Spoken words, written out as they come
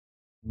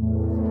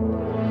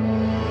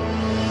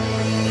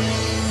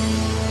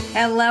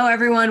Hello,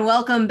 everyone.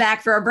 Welcome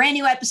back for a brand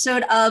new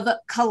episode of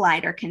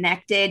Collider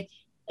Connected.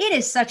 It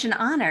is such an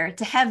honor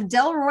to have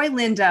Delroy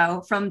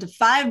Lindo from Da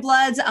 5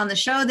 Bloods on the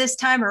show this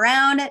time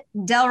around.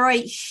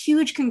 Delroy,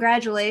 huge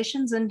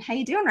congratulations, and how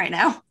you doing right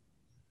now?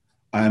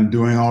 I'm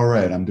doing all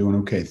right. I'm doing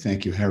okay.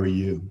 Thank you. How are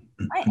you?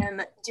 I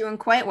am doing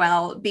quite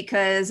well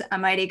because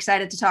I'm mighty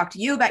excited to talk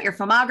to you about your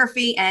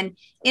filmography and,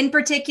 in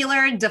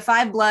particular, Da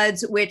 5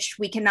 Bloods, which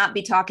we cannot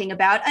be talking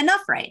about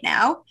enough right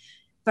now.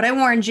 But I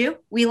warned you,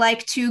 we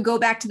like to go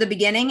back to the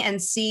beginning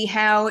and see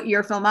how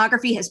your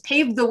filmography has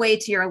paved the way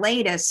to your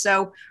latest.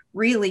 So,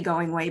 really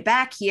going way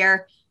back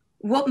here,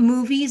 what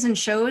movies and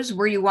shows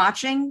were you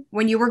watching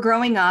when you were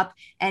growing up?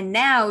 And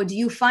now, do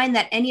you find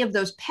that any of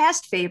those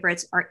past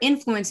favorites are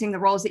influencing the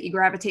roles that you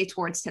gravitate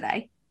towards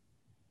today?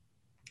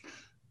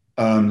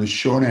 The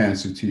short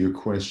answer to your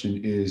question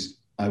is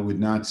I would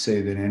not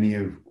say that any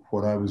of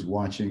what I was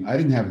watching, I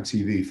didn't have a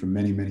TV for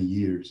many, many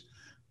years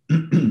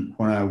when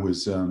I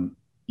was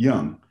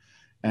young.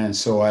 And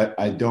so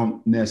I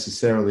don't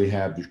necessarily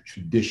have the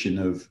tradition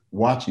of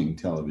watching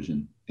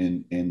television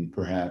in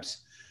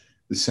perhaps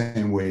the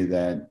same way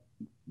that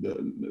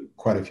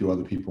quite a few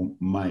other people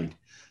might.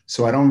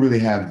 So I don't really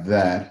have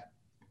that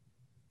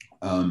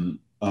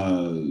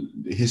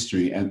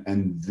history,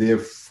 and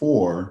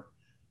therefore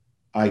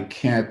I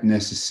can't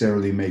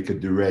necessarily make a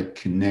direct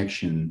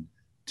connection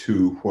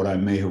to what I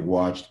may have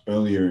watched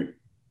earlier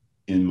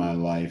in my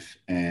life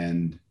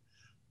and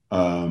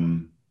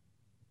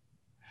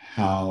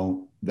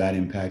how that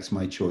impacts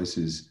my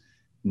choices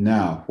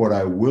now. What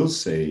I will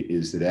say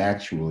is that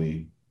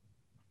actually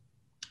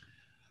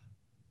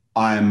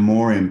I'm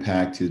more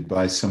impacted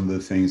by some of the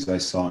things I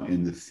saw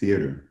in the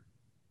theater.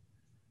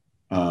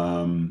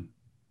 Um,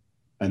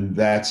 and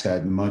that's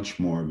had much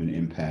more of an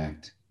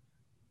impact,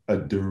 a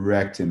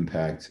direct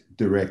impact,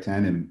 direct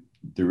and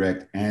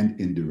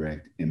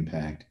indirect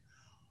impact.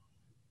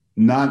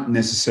 Not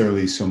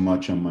necessarily so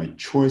much on my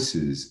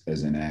choices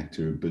as an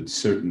actor, but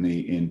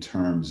certainly in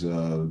terms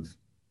of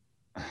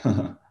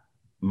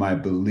my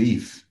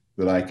belief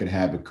that I could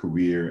have a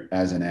career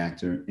as an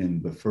actor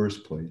in the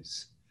first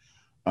place.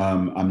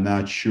 I'm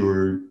not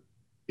sure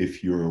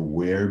if you're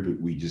aware, but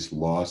we just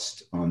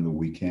lost on the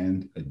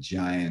weekend a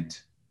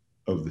giant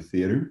of the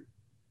theater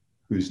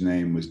whose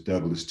name was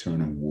Douglas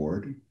Turner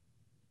Ward.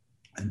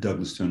 And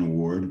Douglas Turner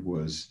Ward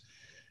was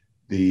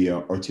the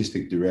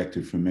artistic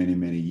director for many,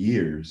 many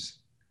years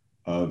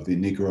of the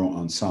Negro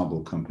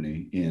Ensemble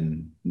Company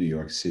in New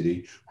York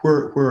City.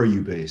 Where are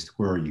you based?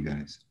 Where are you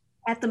guys?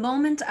 At the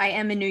moment, I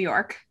am in New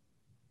York.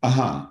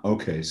 Aha,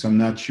 okay. So I'm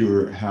not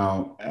sure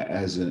how,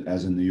 as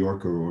a New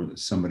Yorker or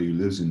somebody who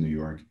lives in New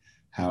York,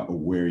 how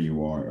aware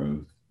you are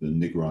of the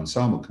Negro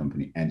Ensemble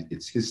Company and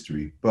its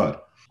history,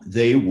 but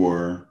they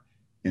were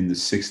in the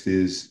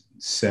 60s,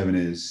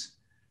 70s,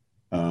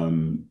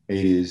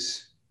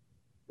 80s,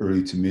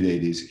 early to mid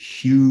 80s,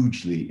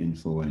 hugely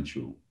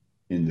influential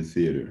in the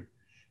theater.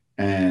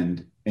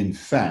 And in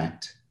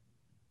fact,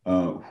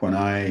 when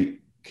I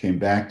came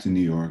back to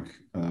New York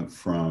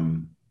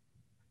from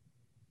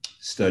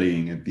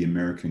studying at the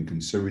American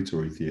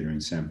Conservatory Theater in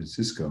San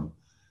Francisco,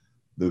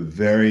 the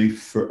very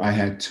first, I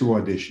had two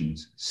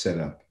auditions set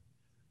up.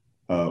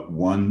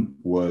 One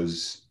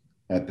was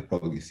at the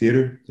Public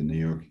Theater, the New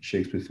York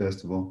Shakespeare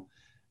Festival,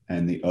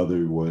 and the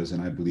other was,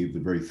 and I believe the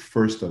very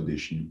first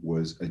audition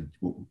was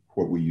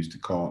what we used to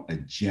call a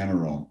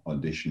general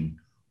audition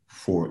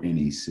for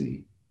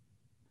NEC.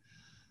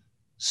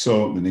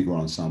 So the Negro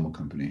Ensemble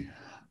Company.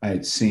 I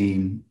had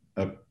seen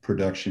a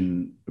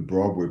production, a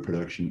Broadway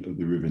production of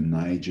The River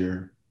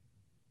Niger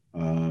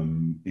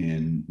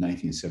in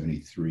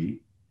 1973.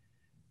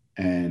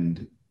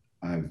 And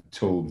I've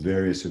told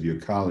various of your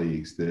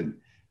colleagues that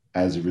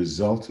as a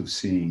result of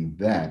seeing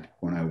that,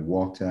 when I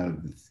walked out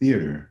of the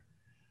theater,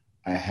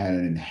 I had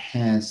an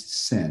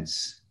enhanced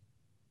sense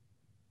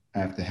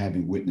after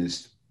having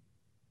witnessed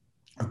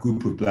a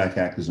group of Black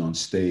actors on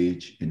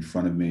stage in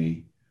front of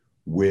me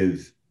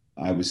with,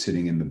 I was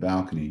sitting in the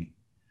balcony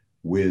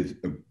with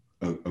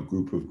a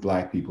group of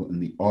Black people in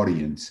the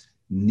audience,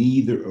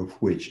 neither of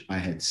which I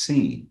had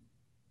seen,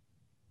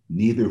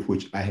 neither of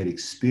which I had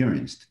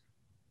experienced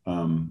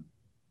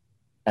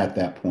at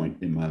that point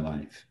in my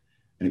life.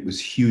 And it was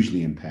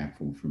hugely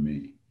impactful for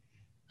me.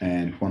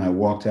 And when I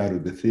walked out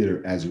of the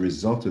theater as a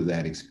result of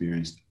that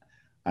experience,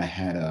 I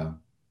had an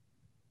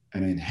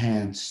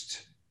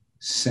enhanced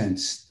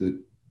sense that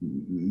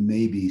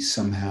maybe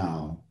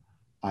somehow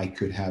I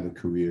could have a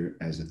career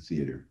as a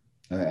theater,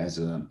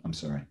 I'm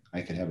sorry,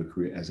 I could have a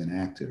career as an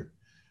actor.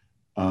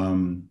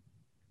 Um,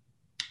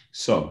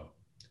 so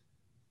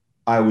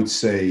I would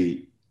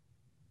say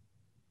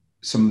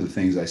some of the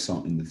things I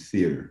saw in the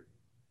theater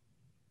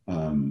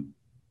um,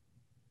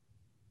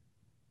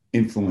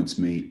 influenced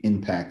me,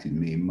 impacted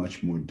me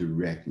much more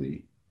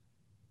directly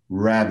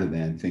rather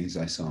than things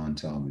I saw on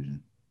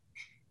television.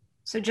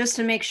 So, just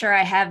to make sure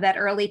I have that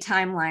early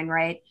timeline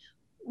right,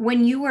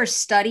 when you were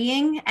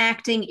studying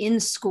acting in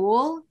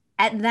school,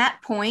 At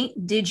that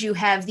point, did you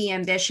have the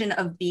ambition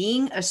of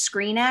being a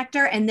screen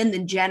actor, and then the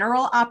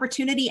general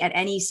opportunity at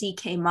NEC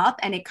came up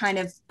and it kind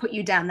of put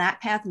you down that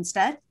path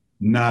instead?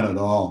 Not at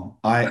all.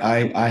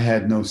 I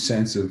had no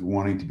sense of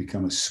wanting to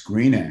become a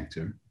screen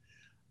actor.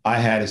 I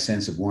had a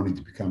sense of wanting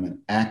to become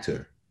an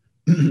actor.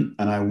 And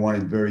I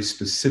wanted very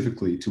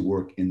specifically to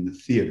work in the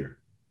theater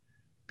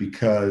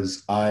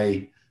because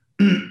I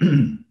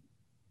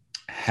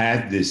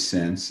had this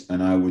sense,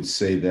 and I would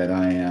say that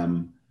I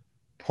am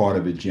part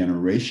of a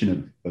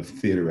generation of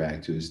theater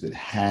actors that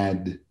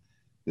had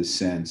the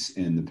sense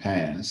in the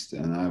past.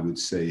 And I would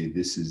say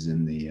this is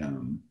in the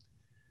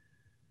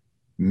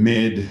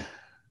mid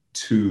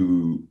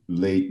to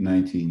late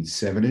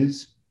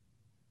 1970s.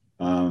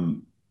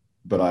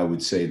 But I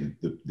would say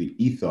that the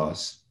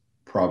ethos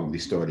probably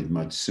started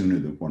much sooner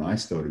than when I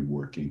started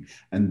working.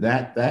 And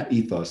that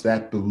ethos,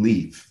 that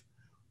belief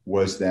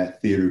was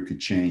that theater could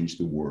change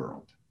the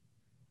world.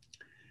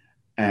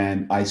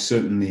 And I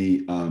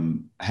certainly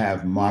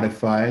have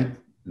modified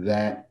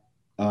that,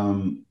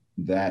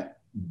 that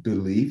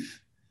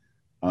belief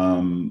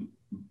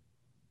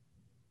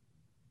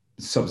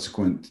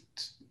subsequent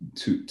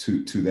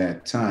to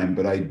that time.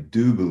 But I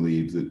do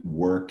believe that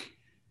work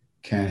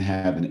can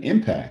have an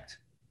impact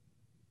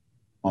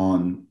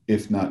on,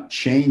 if not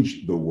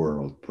change the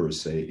world per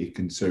se, it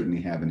can certainly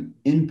have an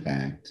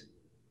impact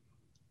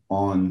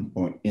on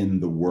or in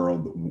the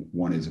world that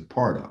one is a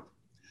part of.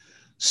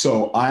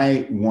 So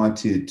I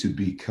wanted to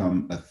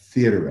become a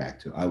theater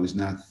actor. I was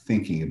not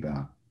thinking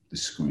about the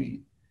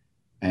screen,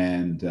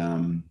 and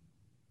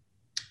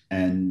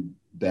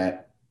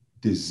that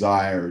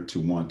desire to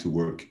want to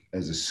work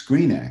as a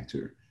screen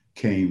actor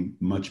came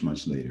much,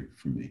 much later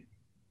for me.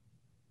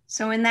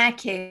 So in that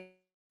case,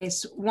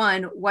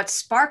 one, what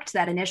sparked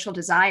that initial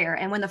desire?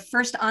 And when the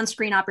first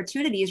on-screen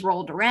opportunities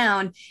rolled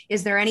around,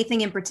 is there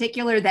anything in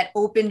particular that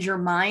opened your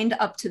mind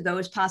up to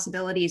those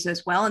possibilities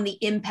as well, and the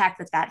impact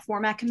that that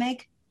format can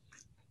make?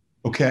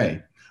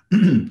 Okay.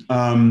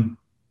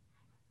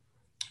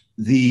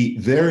 The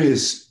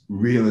various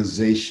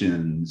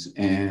realizations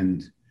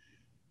and,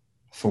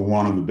 for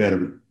want of a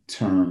better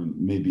term,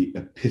 maybe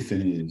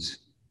epiphanies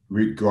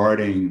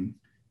regarding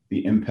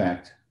the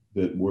impact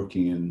that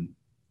working in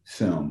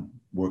film,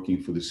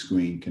 working for the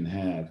screen can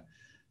have.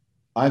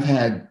 I've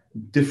had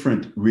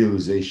different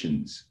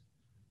realizations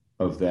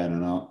of that,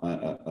 and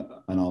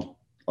I'll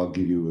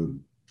give you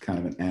a kind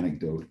of an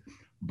anecdote.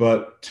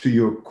 But to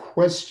your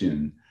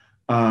question,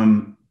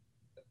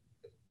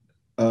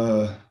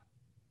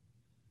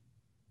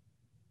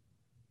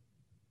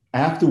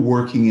 after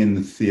working in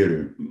the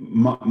theater,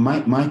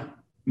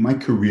 my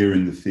career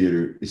in the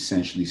theater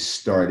essentially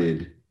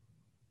started,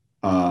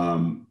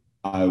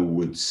 I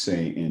would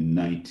say, in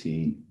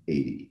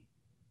 1980.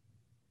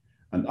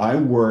 And I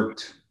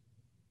worked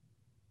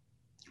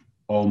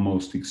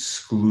almost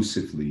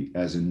exclusively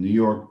as a New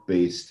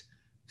York-based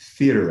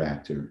theater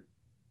actor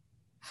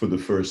for the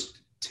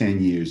first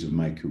 10 years of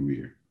my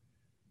career,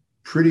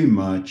 pretty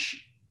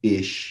much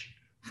ish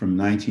from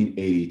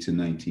 1980 to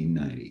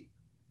 1990.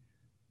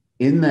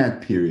 In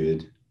that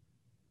period,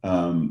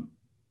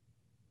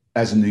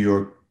 as a New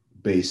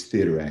York-based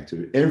theater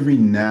actor, every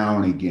now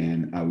and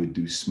again, I would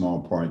do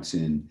small parts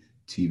in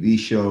TV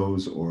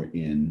shows or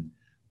in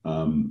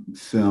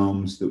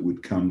films that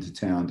would come to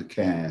town to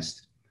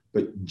cast,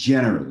 but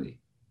generally,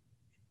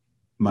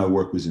 my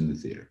work was in the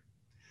theater.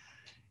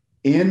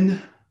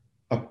 In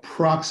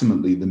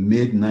approximately the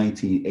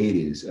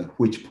mid-1980s, at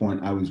which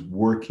point I was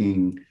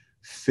working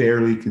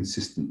fairly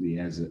consistently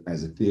as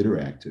a theater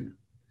actor,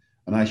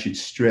 and I should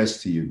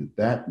stress to you that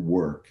that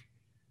work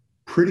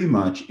pretty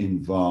much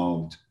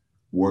involved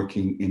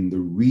working in the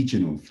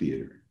regional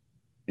theater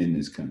in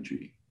this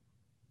country.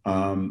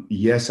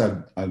 Yes,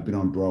 I've been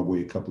on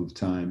Broadway a couple of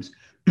times.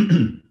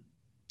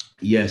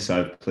 Yes,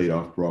 I've played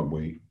off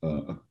Broadway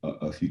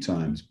a few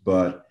times,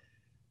 but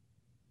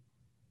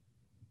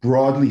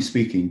broadly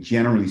speaking,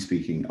 generally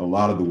speaking, a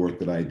lot of the work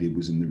that I did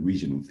was in the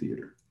regional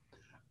theater.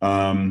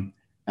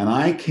 And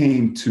I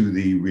came to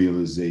the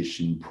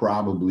realization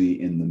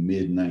probably in the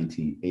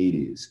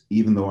mid-1980s,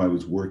 even though I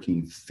was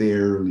working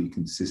fairly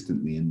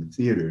consistently in the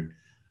theater,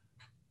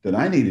 that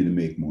I needed to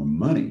make more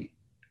money.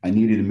 I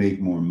needed to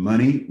make more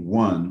money,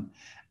 one,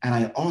 and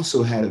I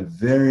also had a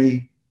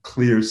very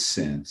clear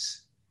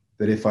sense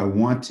that if I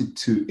wanted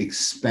to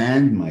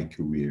expand my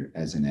career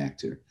as an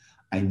actor,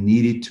 I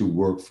needed to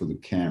work for the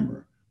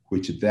camera,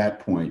 which at that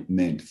point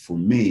meant for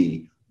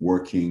me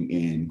working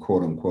in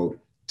quote unquote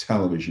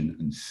television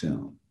and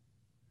film.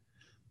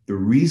 The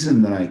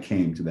reason that I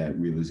came to that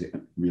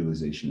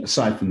realization,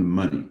 aside from the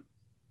money,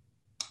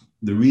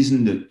 the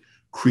reason that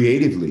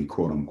creatively,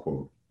 quote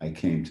unquote, I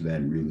came to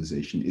that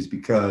realization is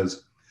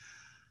because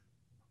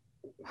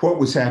what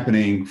was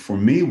happening for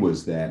me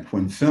was that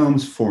when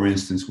films, for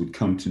instance, would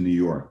come to New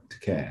York to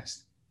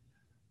cast,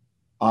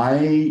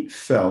 I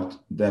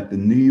felt that the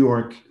New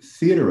York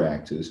theater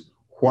actors,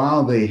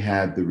 while they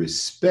had the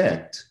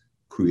respect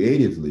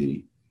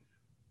creatively,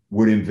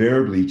 would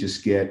invariably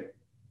just get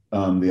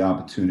the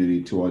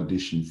opportunity to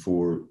audition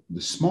for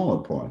the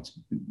smaller parts,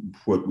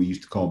 what we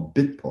used to call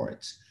bit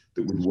parts,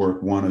 that would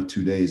work 1 or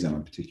 2 days on a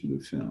particular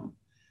film.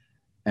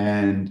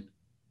 And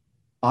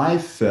I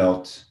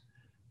felt,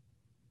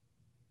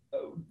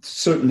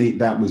 certainly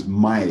that was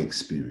my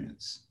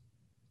experience,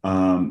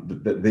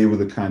 that they were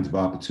the kinds of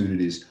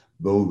opportunities,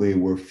 though they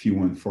were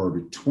few and far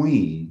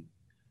between.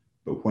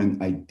 But when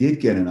I did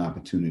get an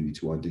opportunity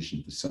to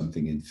audition for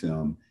something in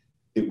film,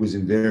 it was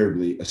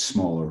invariably a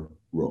smaller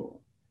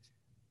role.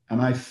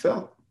 And I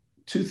felt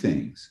two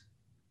things.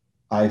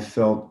 I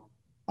felt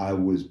I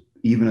was,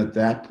 even at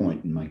that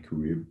point in my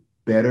career,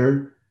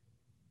 better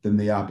than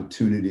the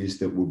opportunities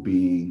that were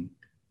being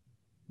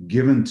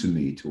given to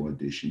me to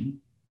audition.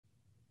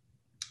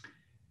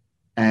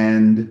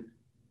 And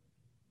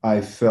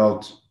I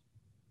felt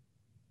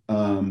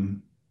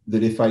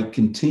that if I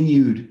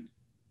continued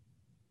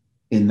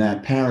in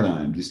that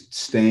paradigm, just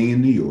staying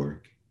in New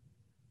York,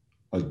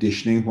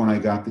 auditioning when I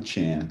got the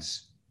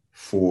chance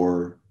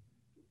for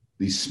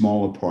these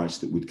smaller parts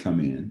that would come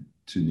in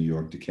to New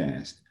York to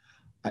cast,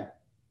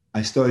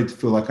 I started to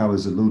feel like I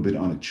was a little bit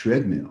on a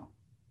treadmill,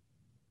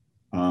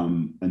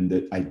 and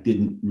that I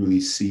didn't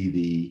really see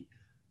the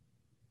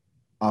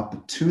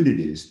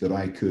opportunities that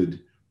I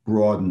could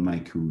broaden my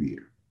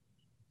career.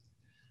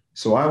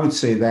 So I would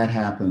say that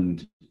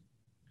happened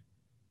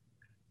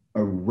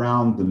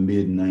around the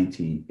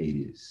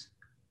mid-1980s,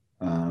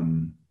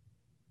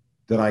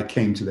 that I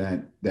came to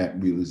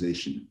that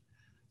realization.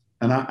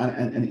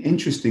 And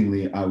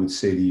interestingly, I would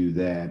say to you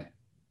that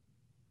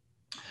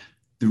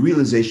the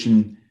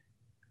realization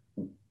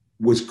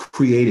was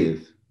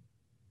creative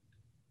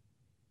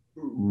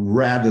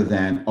rather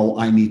than, oh,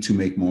 I need to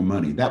make more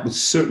money. That was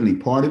certainly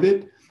part of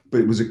it, but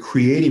it was a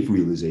creative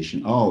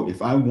realization. Oh,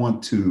 if I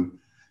want to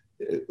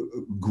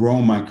grow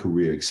my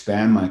career,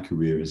 expand my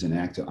career as an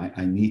actor,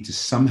 I need to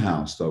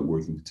somehow start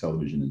working for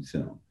television and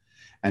film.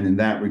 And in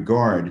that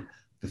regard,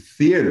 the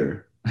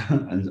theater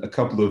and a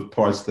couple of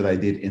parts that I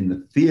did in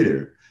the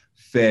theater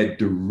fed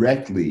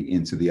directly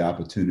into the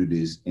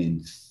opportunities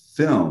in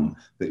film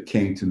that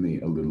came to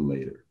me a little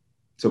later.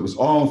 So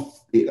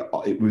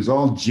it was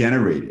all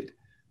generated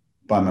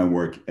by my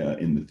work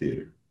in the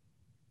theater.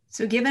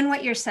 So given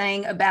what you're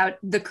saying about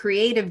the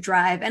creative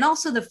drive and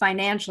also the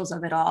financials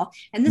of it all,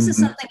 and this is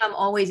something I'm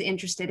always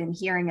interested in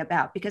hearing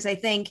about, because I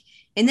think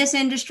in this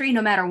industry,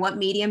 no matter what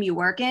medium you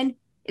work in,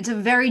 it's a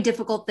very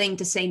difficult thing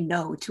to say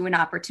no to an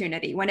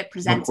opportunity when it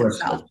presents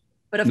itself.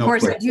 But of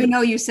course, I do know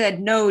you said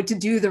no to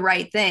do the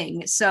right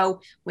thing. So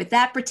with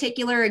that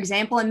particular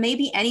example, and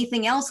maybe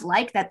anything else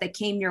like that that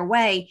came your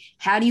way,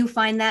 how do you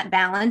find that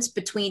balance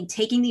between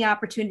taking the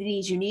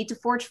opportunities you need to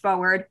forge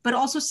forward, but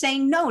also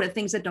saying no to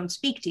things that don't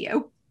speak to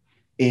you?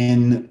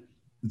 In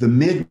the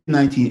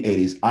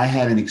mid-1980s, I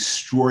had an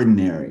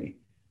extraordinary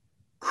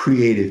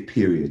creative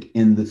period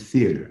in the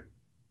theater.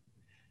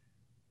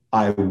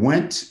 I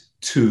went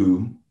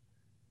to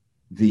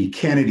the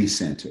Kennedy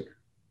Center,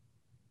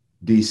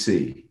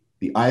 DC,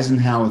 the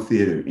Eisenhower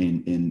Theater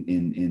in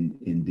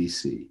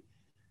DC,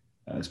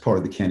 as part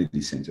of the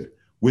Kennedy Center,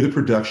 with a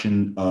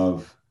production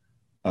of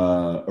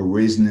A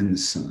Raisin in the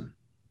Sun.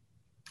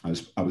 I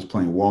was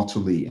playing Walter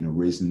Lee in A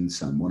Raisin in the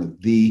Sun, one of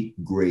the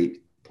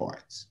great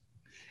parts.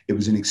 It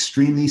was an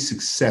extremely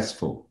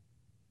successful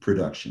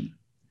production.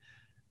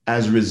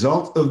 As a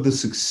result of the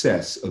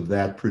success of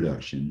that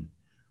production,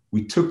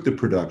 we took the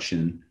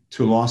production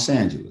to Los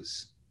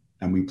Angeles,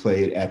 and we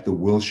played at the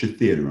Wilshire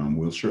Theater on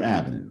Wilshire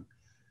Avenue.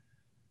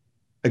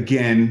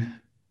 Again,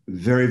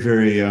 very,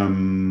 very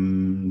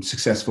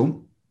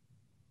successful.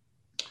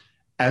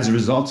 As a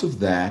result of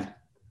that,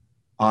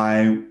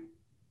 I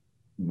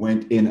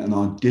went in and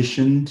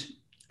auditioned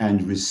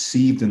and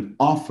received an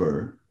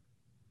offer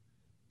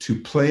to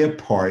play a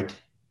part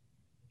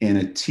in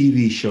a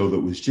TV show that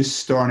was just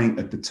starting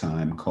at the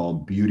time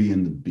called Beauty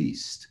and the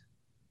Beast.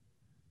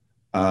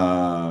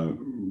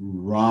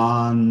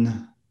 Ron,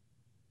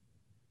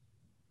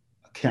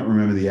 I can't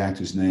remember the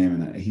actor's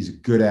name, and he's a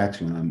good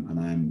actor, and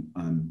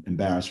I'm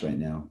embarrassed right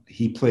now.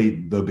 He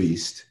played the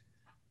Beast,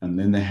 and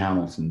Linda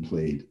Hamilton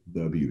played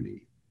the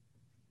Beauty.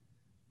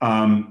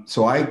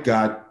 So I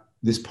got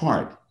this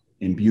part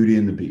in Beauty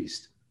and the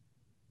Beast,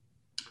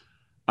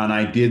 and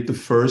I did the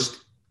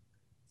first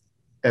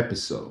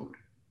episode.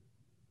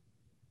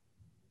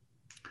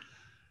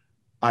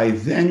 I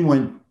then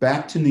went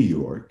back to New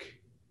York,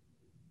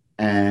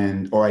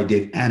 or I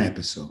did an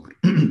episode.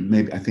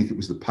 Maybe, I think it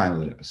was the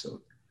pilot episode.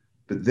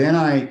 But then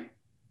I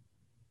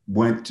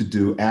went to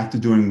do, after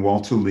doing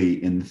Walter Lee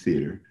in the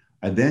theater,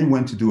 I then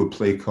went to do a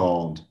play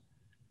called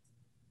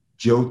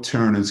Joe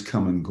Turner's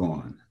Come and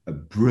Gone, a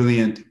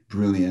brilliant,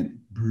 brilliant,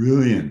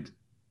 brilliant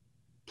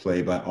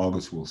play by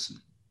August Wilson.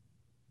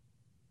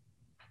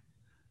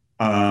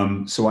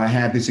 So I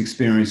had this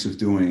experience of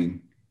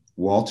doing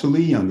Walter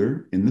Lee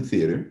Younger in the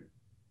theater.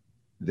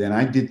 Then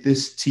I did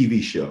this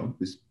TV show,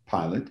 this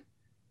pilot.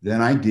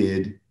 Then I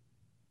did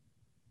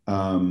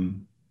Joe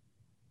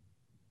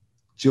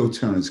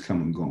Turner's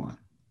Come and Gone.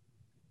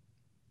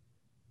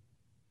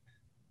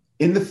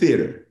 In the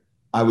theater,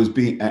 I was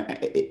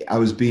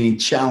being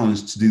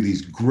challenged to do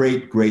these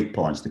great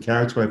parts. The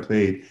character I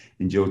played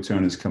in Joe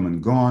Turner's Come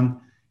and Gone,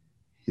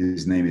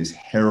 his name is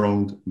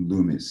Harold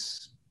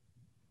Loomis,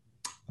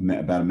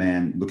 about a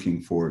man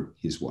looking for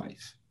his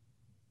wife.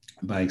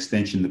 By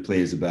extension, the play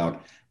is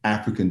about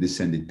African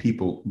descended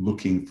people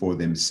looking for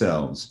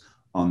themselves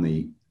on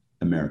the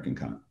in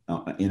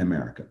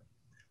America.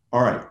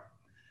 All right.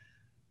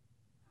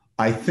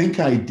 I think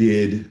I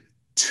did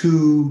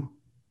 2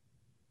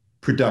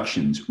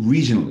 productions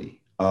regionally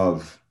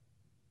of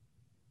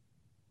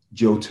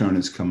Joe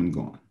Turner's Come and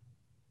Gone.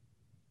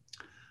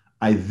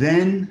 I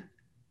then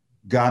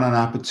got an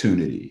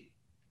opportunity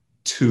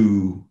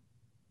to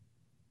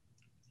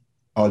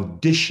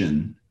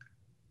audition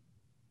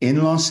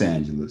in Los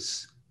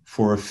Angeles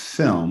for a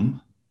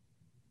film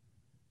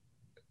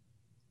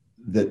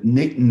that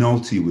Nick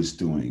Nolte was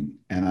doing,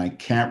 and I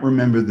can't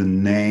remember the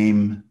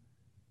name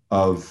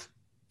of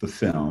the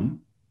film,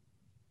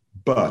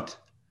 but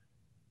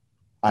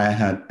I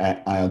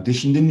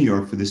auditioned in New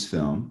York for this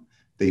film.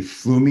 They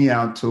flew me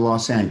out to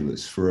Los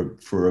Angeles for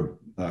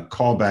a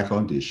callback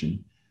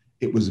audition.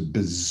 It was a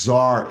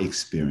bizarre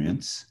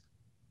experience.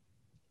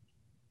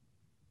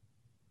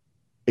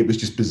 It was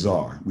just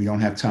bizarre. We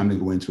don't have time to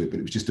go into it, but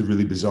it was just a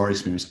really bizarre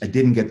experience. I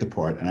didn't get the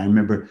part. And I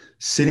remember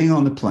sitting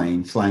on the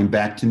plane, flying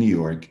back to New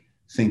York,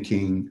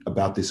 thinking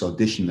about this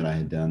audition that I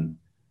had done.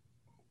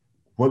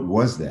 What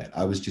was that?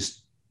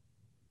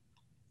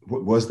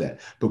 What was that?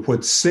 But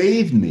what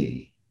saved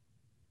me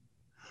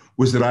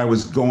was that I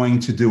was going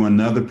to do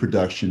another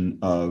production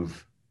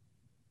of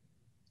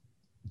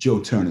Joe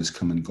Turner's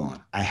Come and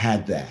Gone. I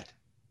had that.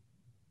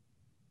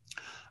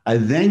 I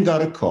then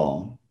got a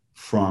call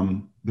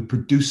from the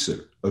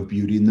producer of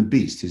Beauty and the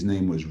Beast. His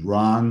name was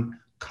Ron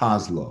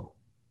Koslow.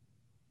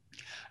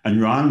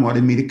 And Ron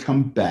wanted me to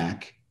come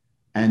back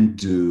and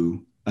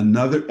do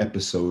another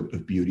episode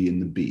of Beauty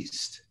and the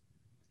Beast.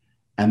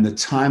 And the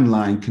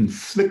timeline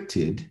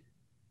conflicted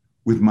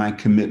with my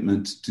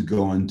commitment to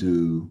go and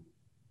do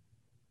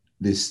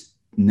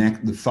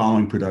the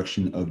following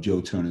production of Joe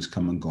Turner's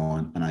Come and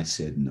Gone. And I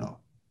said no.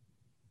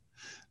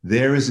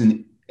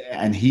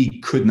 And he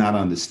could not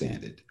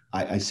understand it.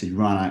 I said,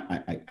 Ron,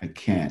 I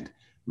can't.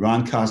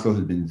 Ron Koslow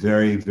had been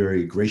very,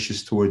 very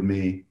gracious toward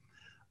me.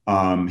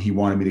 He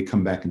wanted me to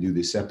come back and do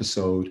this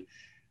episode.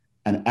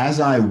 And as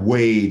I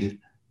weighed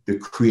the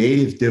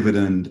creative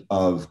dividend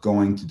of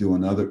going to do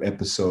another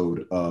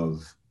episode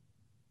of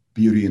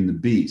Beauty and the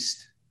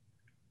Beast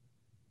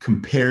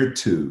compared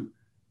to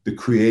the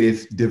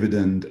creative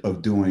dividend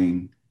of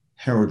doing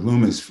Harold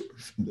Loomis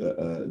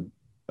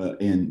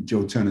in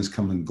Joe Turner's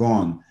Come and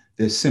Gone,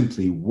 there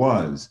simply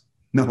was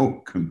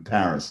no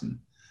comparison.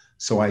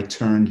 So I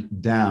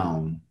turned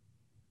down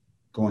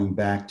going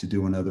back to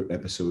do another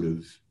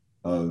episode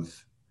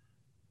of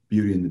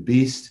Beauty and the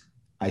Beast.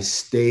 I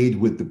stayed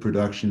with the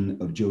production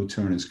of Joe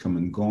Turner's Come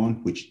and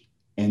Gone, which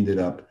ended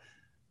up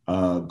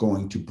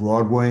going to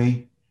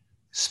Broadway.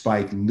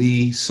 Spike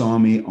Lee saw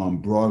me on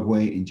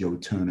Broadway in Joe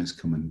Turner's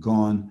Come and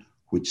Gone,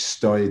 which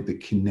started the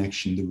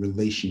connection, the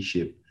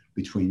relationship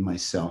between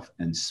myself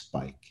and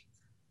Spike.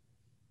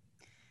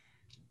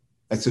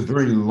 That's a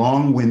very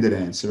long-winded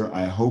answer.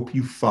 I hope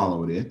you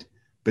followed it,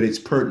 but it's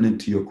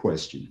pertinent to your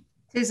question.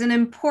 It is an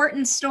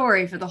important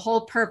story for the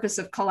whole purpose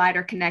of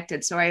Collider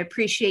Connected, so I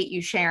appreciate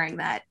you sharing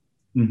that.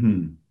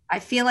 Mm-hmm. I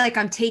feel like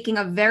I'm taking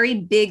a very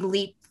big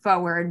leap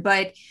forward,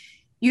 but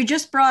you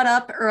just brought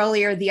up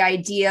earlier the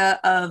idea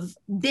of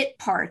bit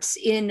parts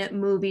in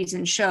movies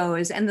and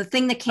shows, and the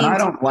thing that came. I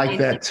don't like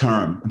that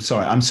term.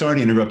 I'm sorry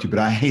to interrupt you, but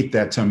I hate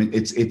that term.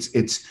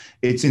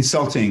 It's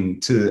insulting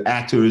to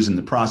actors and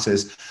the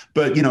process.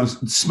 But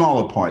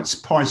smaller parts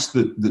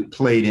that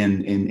played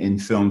in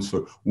films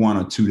for 1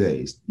 or 2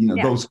 days.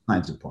 Those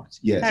kinds of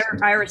parts. Yes,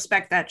 I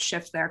respect that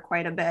shift there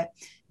quite a bit.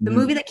 The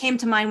movie that came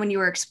to mind when you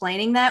were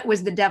explaining that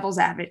was The Devil's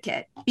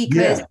Advocate,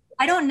 because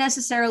I don't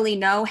necessarily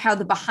know how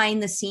the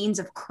behind the scenes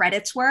of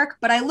credits work,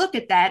 but I look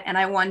at that and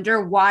I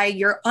wonder why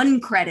you're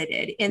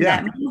uncredited in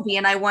that movie.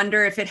 And I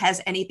wonder if it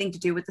has anything to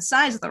do with the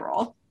size of the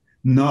role.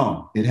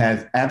 No, it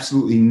has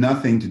absolutely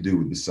nothing to do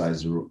with the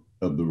size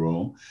of the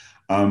role.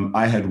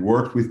 I had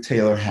worked with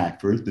Taylor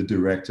Hackford, the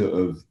director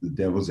of The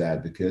Devil's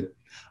Advocate.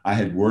 I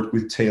had worked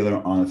with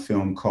Taylor on a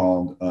film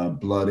called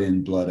Blood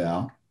In, Blood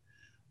Out.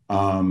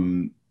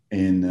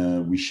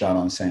 And we shot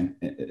on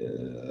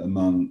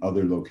among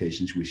other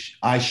locations,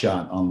 I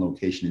shot on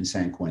location in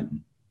San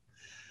Quentin.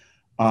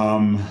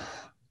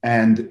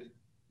 And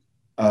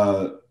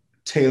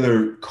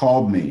Taylor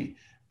called me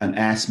and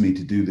asked me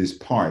to do this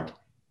part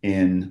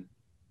in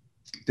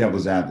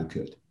Devil's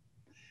Advocate.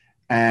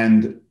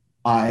 And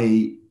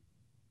I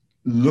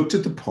looked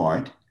at the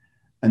part,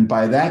 and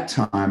by that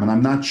time, and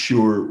I'm not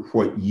sure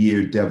what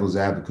year Devil's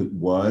Advocate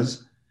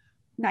was.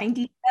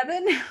 97?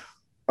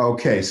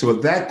 Okay, so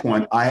at that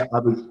point, I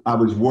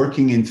was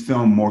working in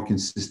film more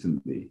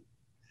consistently.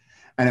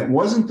 And it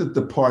wasn't that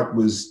the part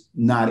was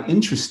not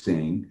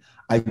interesting.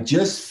 I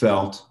just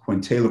felt, when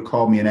Taylor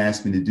called me and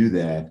asked me to do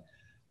that,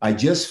 I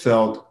just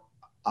felt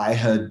I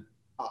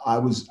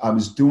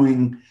was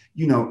doing,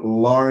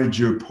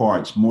 larger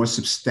parts, more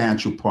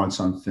substantial parts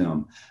on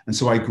film. And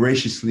so I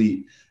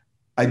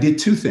did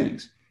two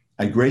things.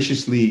 I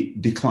graciously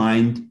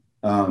declined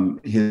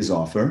his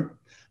offer,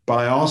 but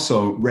I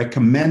also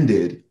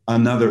recommended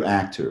another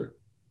actor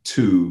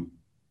to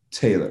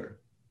Taylor.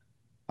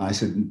 I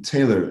said,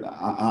 Taylor,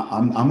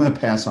 I'm going to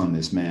pass on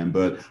this, man,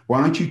 but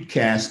why don't you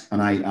cast,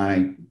 and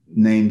I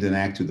named an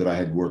actor that I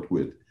had worked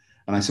with.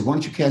 And I said, why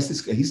don't you cast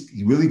this guy? He's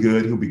really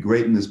good. He'll be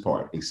great in this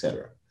part,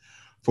 etc.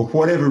 For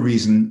whatever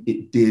reason,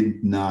 it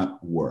did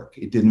not work.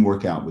 It didn't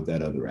work out with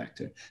that other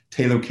actor.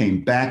 Taylor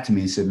came back to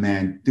me and said,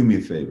 man, do me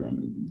a favor.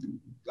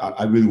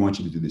 I really want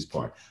you to do this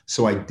part.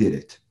 So I did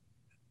it.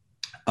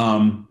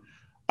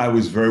 I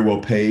was very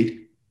well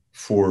paid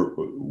for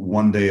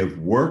one day of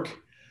work.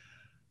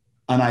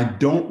 And I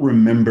don't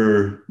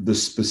remember the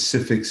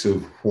specifics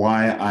of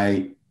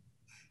why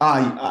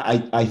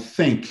I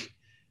think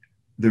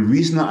the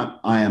reason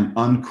I am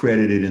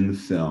uncredited in the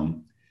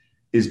film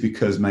is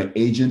because my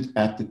agent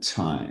at the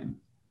time,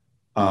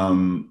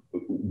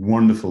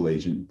 wonderful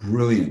agent,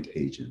 brilliant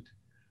agent,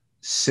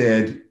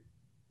 said,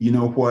 you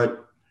know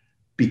what,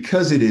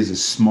 because it is a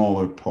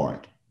smaller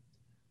part,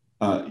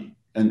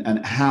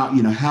 and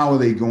how are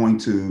they going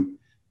to,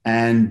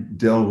 and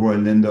Delroy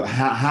Lindo,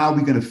 how are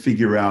we going to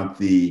figure out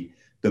the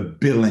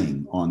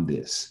billing on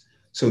this?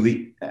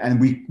 We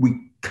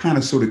kind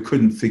of sort of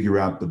couldn't figure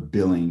out the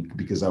billing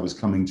because I was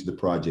coming to the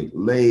project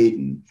late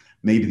and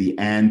maybe the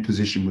and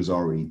position was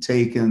already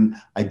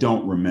taken. I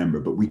don't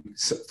remember, but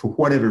for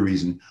whatever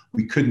reason,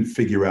 we couldn't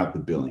figure out the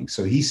billing.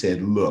 So he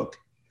said, look,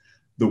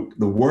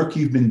 the work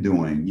you've been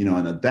doing,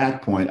 and at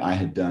that point I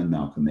had done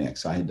Malcolm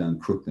X, I had done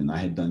Crooklyn, I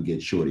had done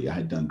Get Shorty, I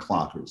had done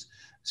Clockers.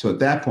 So at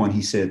that point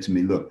he said to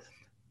me, look,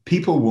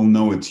 people will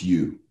know it's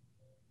you.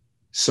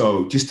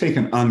 So just take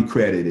an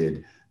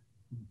uncredited,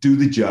 do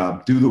the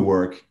job, do the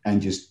work,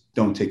 and just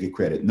don't take a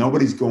credit.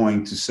 Nobody's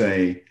going to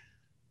say,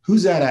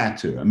 who's that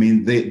actor? I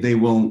mean, they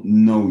will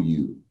know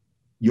you.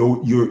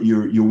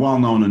 You're well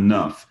known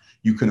enough.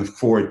 You can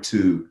afford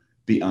to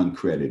be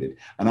uncredited.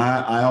 And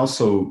I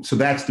also, so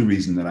that's the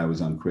reason that I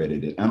was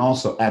uncredited. And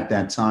also at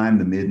that time,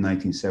 the mid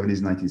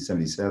 1970s,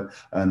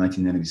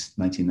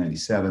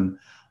 1997,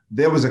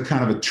 there was a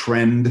kind of a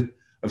trend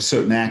of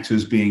certain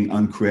actors being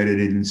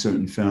uncredited in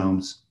certain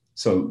films.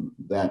 So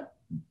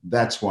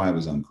that's why I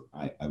was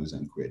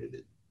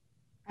uncredited.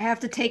 I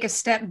have to take a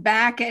step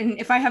back, and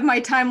if I have my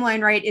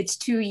timeline right, it's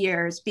 2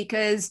 years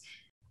because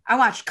I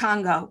watched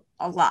Congo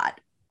a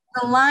lot.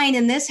 The line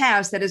in this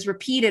house that is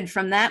repeated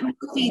from that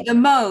movie the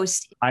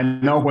most. I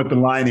know what the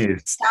line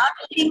is. Stop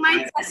eating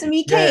my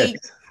sesame cake.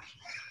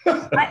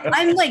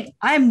 Yes.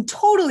 I'm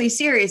totally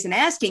serious in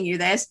asking you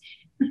this.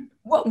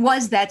 What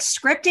was that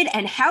scripted,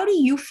 and how do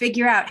you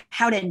figure out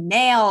how to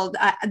nail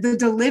the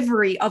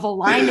delivery of a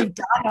line of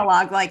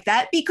dialogue like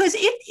that? Because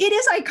it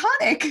is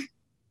iconic.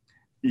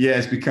 Yeah,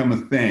 it's become a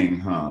thing,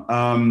 huh?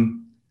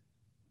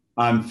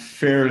 I'm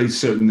fairly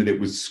certain that it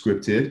was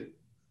scripted.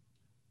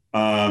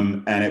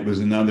 And it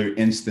was another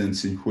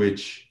instance in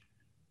which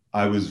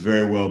I was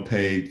very well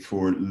paid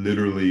for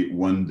literally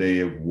one day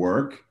of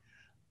work.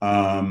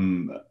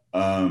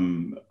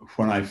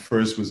 When I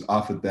first was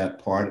offered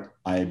that part,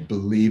 I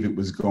believe it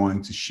was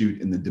going to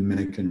shoot in the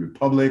Dominican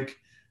Republic.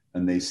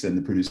 And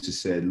the producer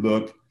said,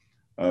 look,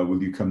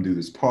 will you come do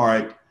this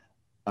part?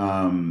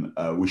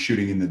 We're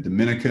shooting in the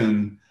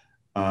Dominican.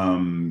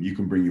 You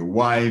can bring your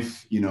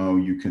wife,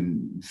 you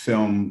can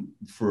film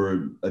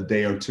for a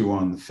day or two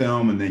on the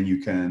film, and then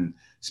you can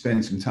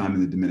spend some time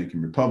in the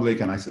Dominican Republic.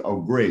 And I said, oh,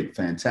 great,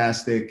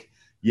 fantastic.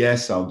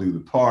 Yes, I'll do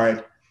the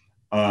part.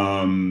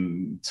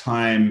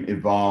 Time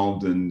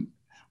evolved and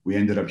we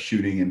ended up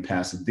shooting in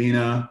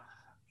Pasadena.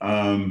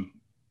 I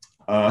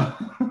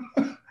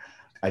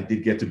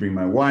did get to bring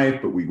my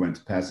wife, but we went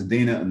to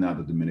Pasadena and not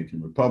the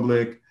Dominican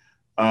Republic.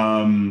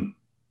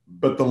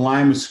 But the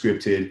line was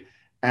scripted.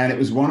 And it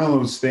was one of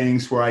those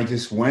things where I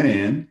just went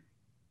in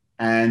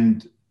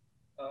and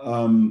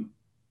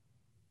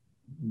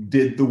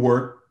did the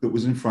work that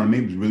was in front of me.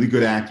 It was really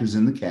good actors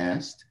in the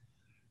cast.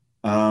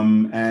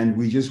 And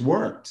we just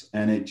worked,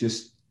 and it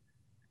just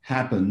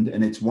happened.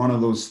 And it's one of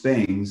those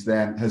things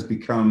that has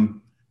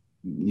become,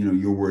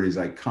 your word is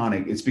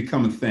iconic. It's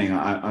become a thing.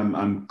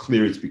 I'm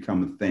clear it's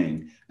become a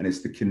thing. And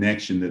it's the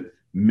connection that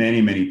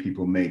many, many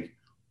people make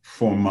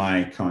for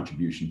my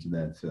contribution to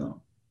that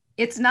film.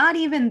 It's not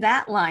even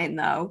that line,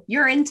 though.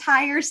 Your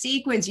entire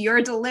sequence,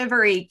 your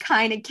delivery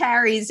kind of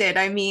carries it.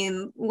 I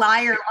mean,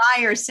 liar,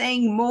 liar,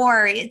 saying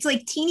more. It's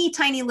like teeny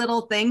tiny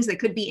little things that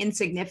could be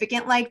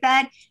insignificant like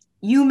that.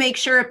 You make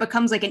sure it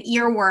becomes like an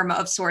earworm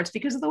of sorts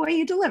because of the way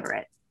you deliver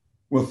it.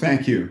 Well,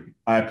 thank you.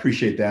 I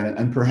appreciate that.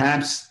 And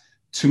perhaps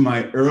to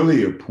my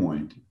earlier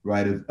point,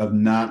 right, of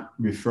not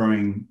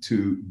referring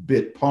to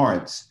bit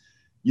parts,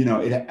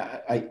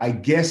 I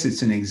guess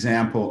it's an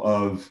example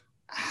of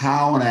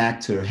how an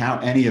actor, how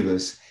any of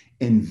us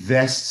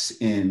invests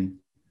in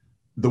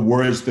the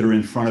words that are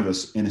in front of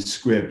us in a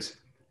script.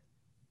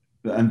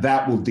 And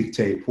that will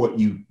dictate what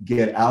you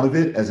get out of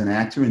it as an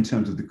actor in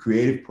terms of the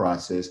creative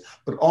process,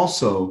 but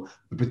also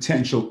the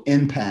potential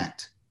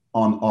impact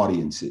on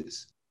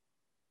audiences.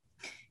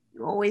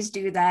 You always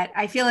do that.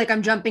 I feel like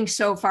I'm jumping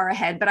so far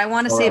ahead, but I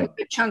want to All save right. a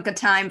good chunk of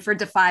time for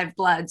Da 5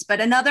 Bloods.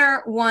 But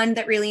another one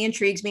that really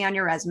intrigues me on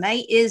your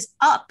resume is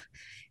Up,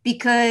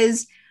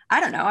 because I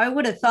don't know, I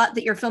would have thought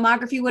that your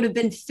filmography would have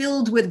been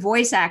filled with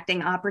voice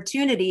acting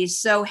opportunities.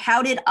 So,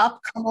 how did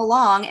Up come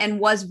along, and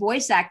was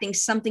voice acting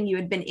something you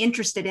had been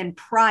interested in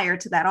prior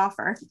to that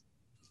offer?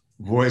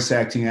 Voice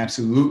acting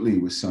absolutely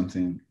was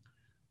something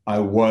I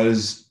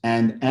was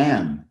and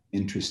am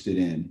interested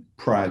in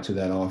prior to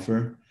that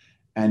offer.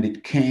 And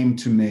it came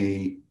to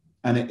me,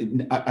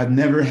 and I've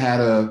never had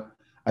a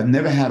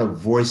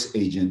voice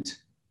agent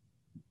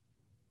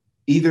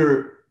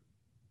either.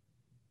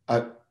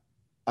 I,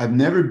 I've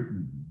never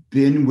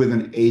been with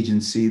an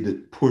agency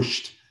that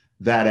pushed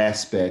that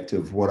aspect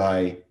of what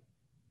I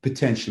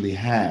potentially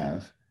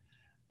have.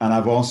 And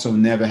I've also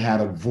never had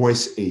a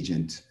voice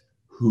agent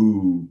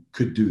who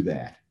could do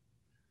that.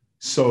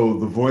 So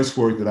the voice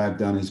work that I've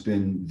done has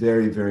been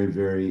very, very,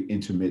 very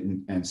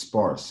intermittent and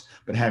sparse.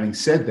 But having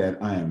said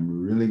that, I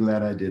am really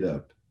glad I did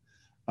Up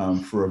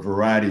for a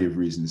variety of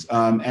reasons.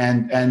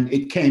 And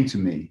it came to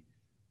me.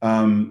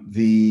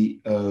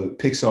 The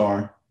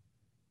Pixar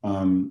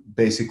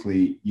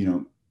basically,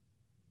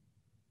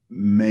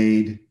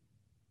 made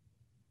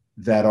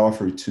that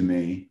offer to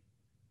me,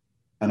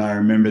 and I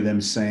remember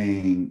them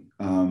saying,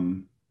 how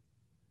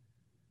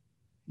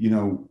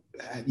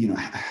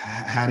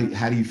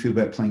do you feel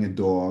about playing a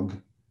dog?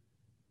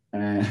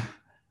 And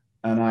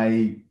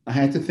I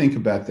had to think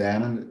about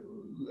that. And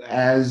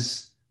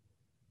as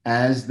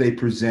they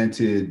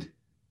presented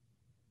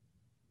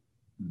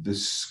the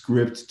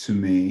script to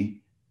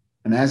me,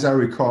 and as I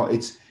recall,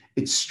 it's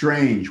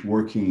strange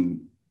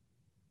working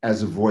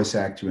as a voice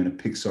actor in a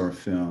Pixar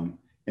film,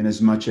 in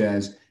as much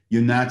as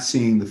you're not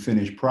seeing the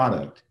finished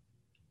product.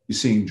 You're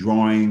seeing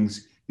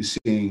drawings, you're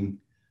seeing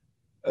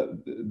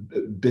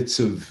bits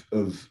of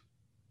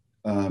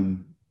the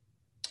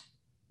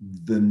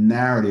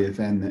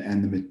narrative and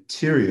the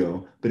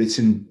material, but it's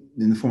in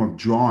the form of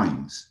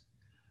drawings.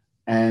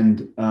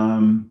 And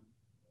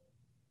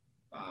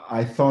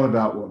I thought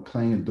about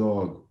playing a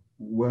dog.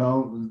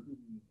 Well,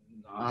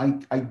 I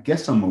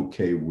guess I'm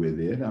okay with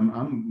it.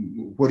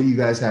 What do you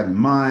guys have in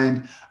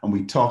mind? And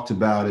we talked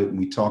about it and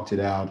we talked it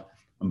out.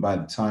 And by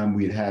the time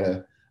we'd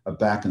had a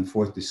back and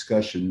forth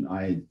discussion,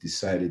 I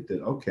decided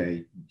that,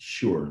 okay,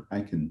 sure, I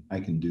can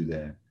do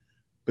that.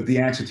 But the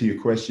answer to your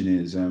question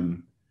is,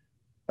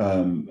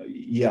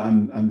 yeah,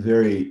 I'm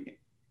very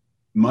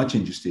much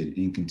interested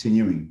in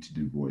continuing to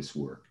do voice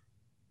work.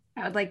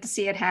 I would like to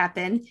see it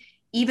happen.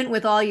 Even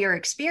with all your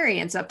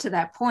experience up to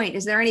that point,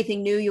 is there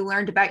anything new you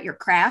learned about your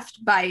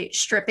craft by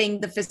stripping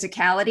the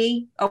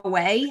physicality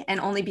away and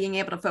only being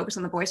able to focus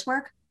on the voice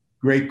work?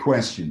 Great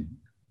question.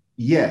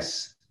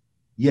 Yes,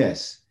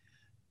 yes.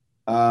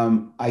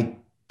 I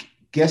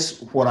guess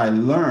what I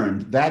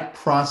learned, that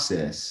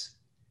process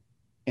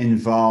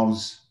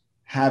involves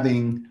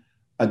having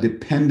a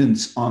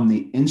dependence on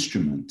the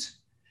instrument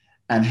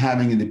and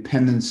having a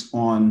dependence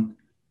on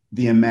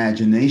the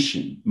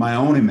imagination, my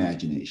own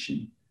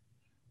imagination,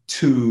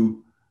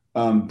 to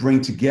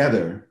bring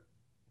together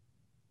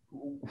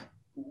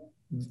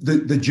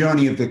the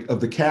journey of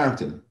the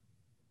character.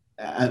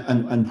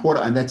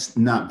 And that's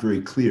not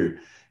very clear.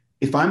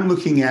 If I'm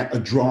looking at a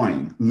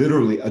drawing,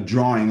 literally a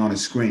drawing on a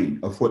screen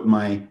of what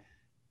my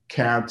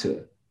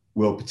character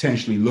will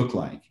potentially look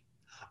like,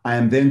 I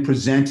am then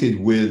presented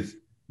with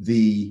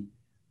the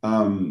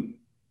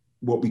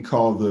what we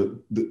call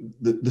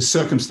the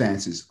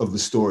circumstances of the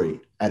story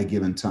at a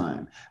given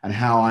time, and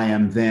how I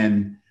am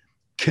then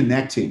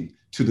connecting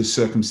to the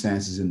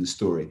circumstances in the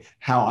story,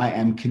 how I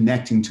am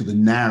connecting to the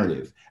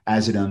narrative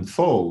as it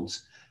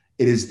unfolds.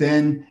 It is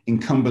then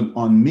incumbent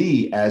on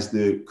me as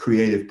the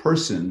creative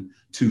person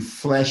to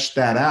flesh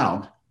that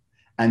out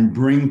and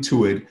bring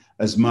to it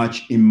as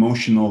much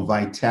emotional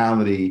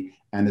vitality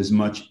and as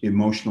much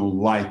emotional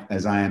life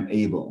as I am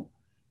able,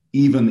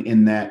 even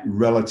in that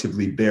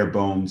relatively bare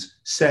bones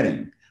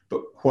setting.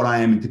 But what I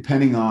am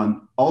depending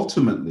on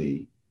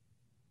ultimately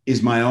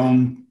is my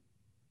own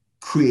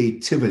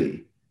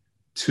creativity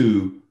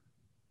to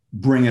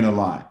bring it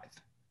alive.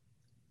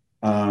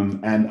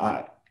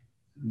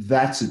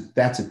 That's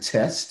a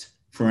test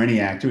for any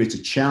actor. It's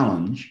a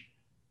challenge,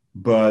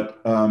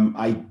 but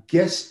I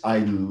guess I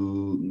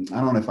don't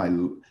know if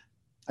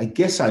I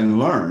guess I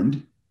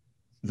learned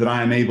that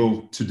I am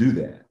able to do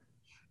that.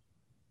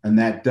 And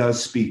that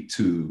does speak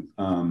to,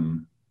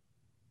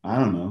 I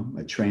don't know,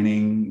 my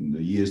training,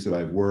 the years that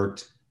I've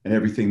worked, and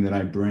everything that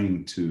I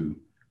bring to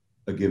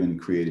a given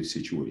creative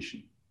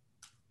situation.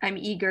 I'm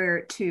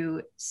eager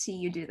to see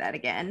you do that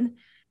again.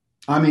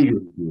 I'm eager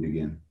to do it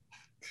again.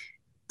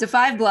 Da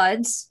 5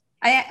 Bloods.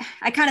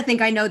 I kind of think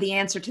I know the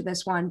answer to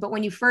this one, but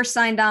when you first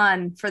signed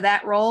on for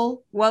that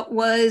role, what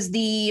was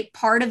the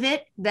part of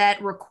it that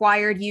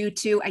required you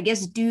to, I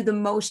guess, do the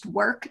most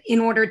work in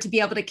order to be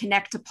able to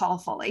connect to Paul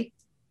fully?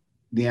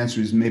 The answer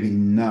is maybe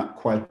not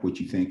quite what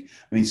you think.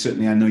 I mean,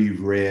 certainly I know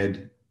you've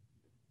read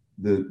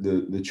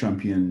the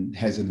Trumpian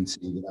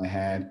hesitancy that I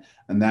had,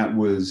 and that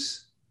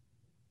was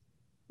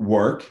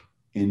work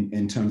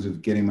in terms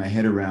of getting my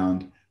head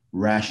around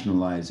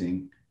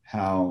rationalizing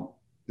how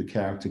the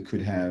character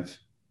could have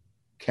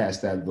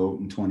cast that vote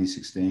in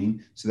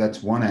 2016. So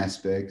that's one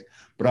aspect.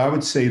 But I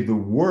would say the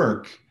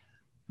work,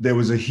 there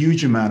was a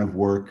huge amount of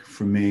work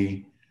for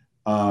me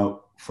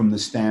from the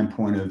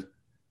standpoint of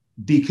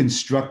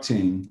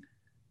deconstructing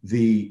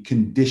the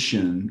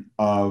condition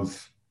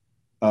of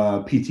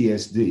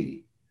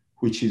PTSD,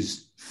 which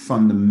is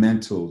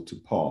fundamental to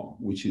Paul,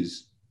 which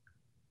is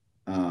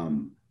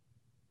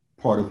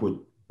part of what,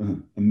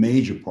 a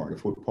major part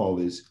of what Paul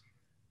is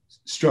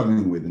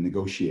struggling with and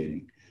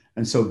negotiating.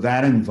 And so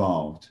that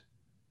involved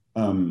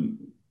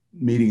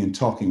meeting and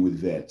talking with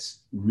vets,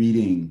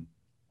 reading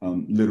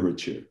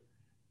literature,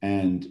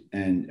 and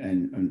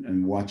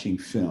watching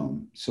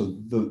film. So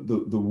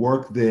the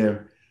work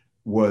there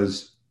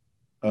was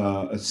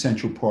a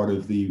central part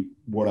of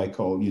what I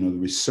call, the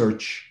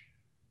research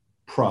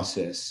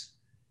process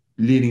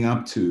leading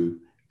up to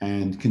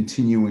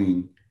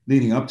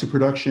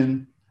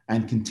production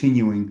and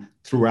continuing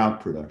throughout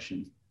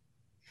production.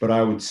 But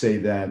I would say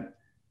that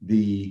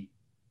the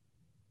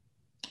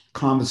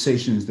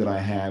conversations that I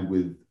had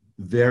with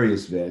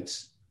various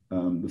vets,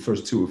 the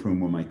first two of whom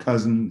were my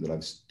cousin that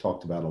I've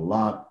talked about a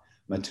lot,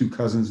 my two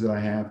cousins that I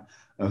have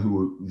who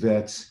were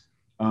vets,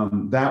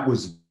 that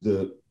was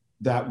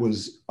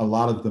a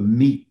lot of the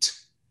meat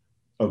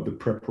of the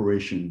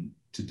preparation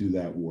to do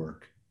that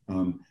work.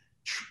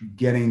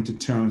 Getting to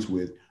terms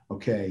with,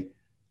 okay,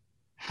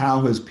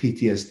 how has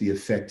PTSD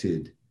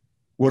affected?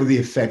 What are the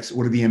effects?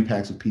 What are the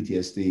impacts of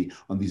PTSD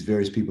on these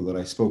various people that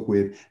I spoke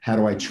with? How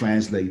do I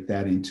translate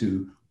that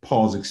into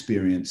Paul's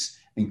experience,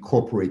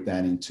 incorporate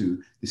that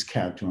into this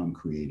character I'm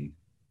creating?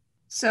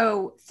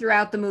 So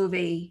throughout the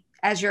movie,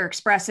 as you're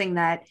expressing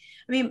that,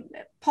 I mean,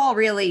 Paul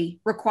really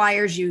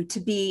requires you to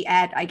be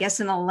at, I guess,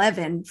 an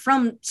 11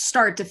 from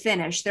start to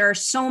finish. There are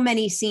so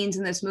many scenes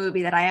in this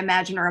movie that I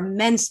imagine are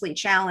immensely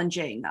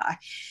challenging.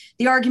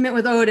 The argument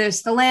with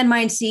Otis, the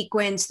landmine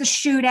sequence, the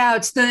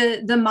shootouts,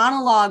 the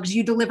monologues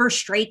you deliver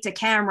straight to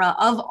camera.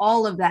 Of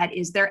all of that,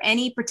 is there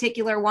any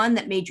particular one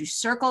that made you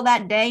circle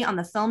that day on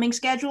the filming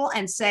schedule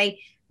and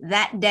say,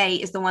 that day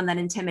is the one that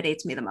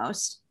intimidates me the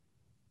most?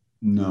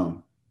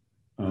 No.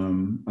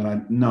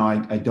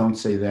 I don't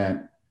say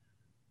that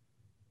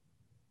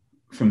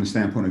from the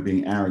standpoint of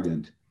being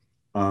arrogant.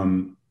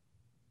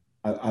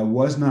 I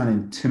was not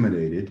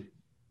intimidated.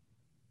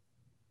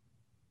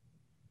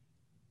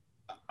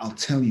 I'll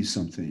tell you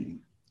something.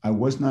 I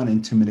was not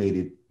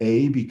intimidated,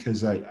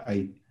 because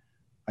I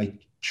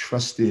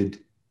trusted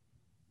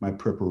my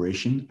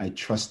preparation. I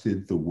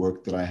trusted the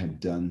work that I had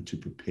done to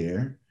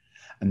prepare.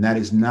 And that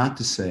is not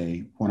to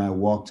say when I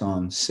walked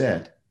on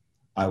set,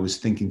 I was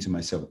thinking to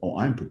myself, oh,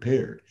 I'm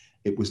prepared.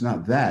 It was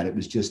not that. It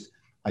was just,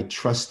 I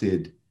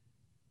trusted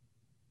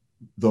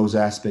those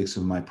aspects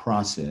of my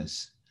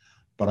process.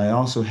 But I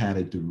also had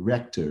a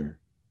director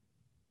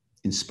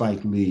in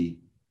Spike Lee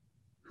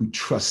who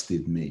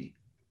trusted me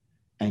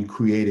and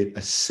created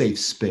a safe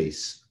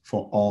space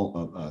for all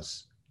of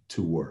us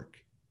to work.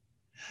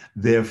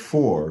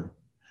 Therefore,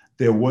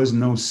 there was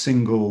no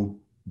single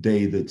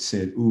day that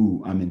said,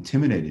 ooh, I'm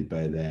intimidated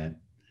by that.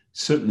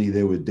 Certainly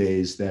there were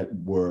days that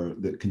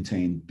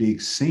contained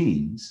big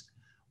scenes,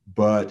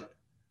 but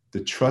the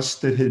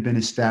trust that had been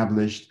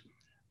established,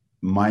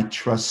 my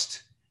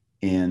trust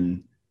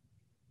in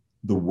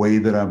the way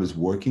that I was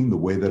working, the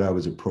way that I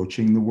was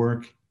approaching the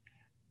work,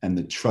 and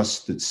the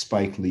trust that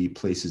Spike Lee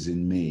places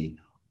in me,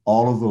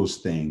 all of those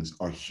things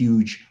are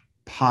huge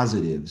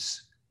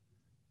positives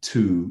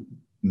to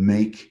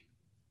make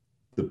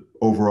the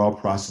overall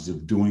process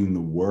of doing the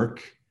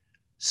work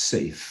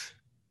safe.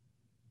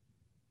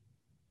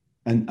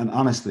 And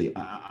honestly,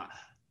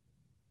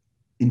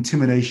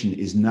 intimidation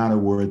is not a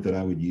word that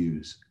I would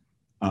use.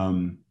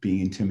 Being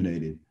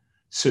intimidated,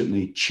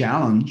 certainly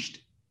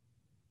challenged,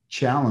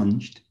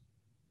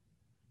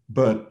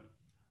 but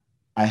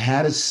I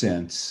had a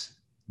sense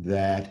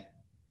that,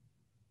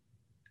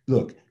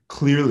 look,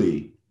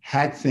 clearly,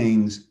 had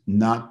things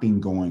not been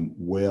going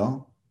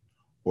well,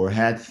 or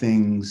had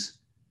things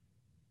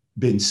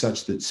been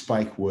such that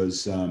Spike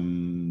was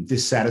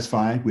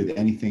dissatisfied with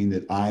anything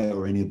that I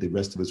or any of the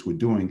rest of us were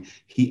doing,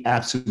 he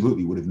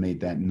absolutely would have made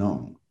that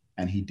known,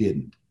 and he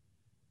didn't.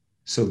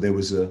 So there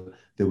was a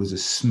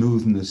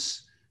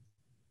smoothness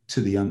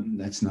to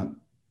that's not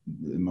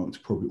the most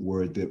appropriate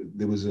word.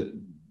 There was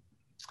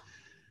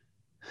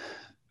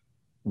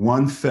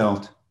one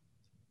felt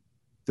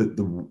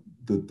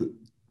that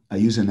I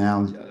use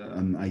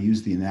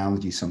the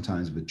analogy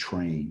sometimes of a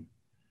train.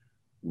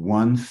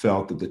 One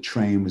felt that the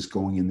train was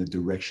going in the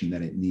direction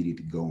that it needed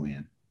to go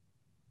in,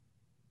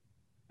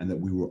 and that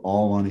we were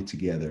all on it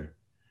together.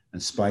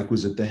 And Spike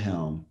was at the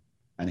helm,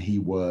 and he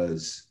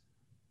was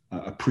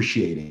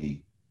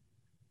appreciating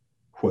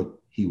what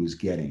he was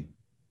getting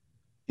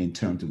in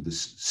terms of the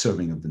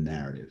serving of the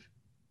narrative.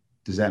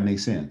 Does that make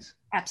sense?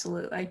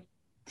 Absolutely.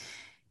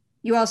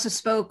 You also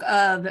spoke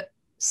of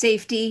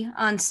safety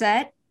on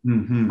set.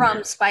 Mm-hmm.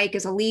 from Spike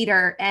as a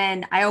leader.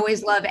 And I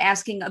always love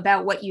asking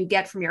about what you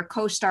get from your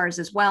co-stars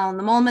as well. And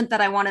the moment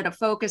that I wanted to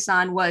focus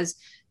on was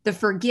the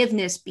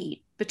forgiveness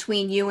beat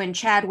between you and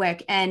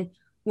Chadwick, and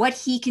what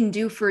he can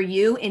do for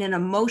you in an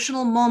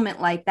emotional moment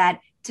like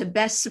that to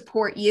best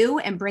support you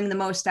and bring the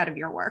most out of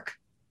your work.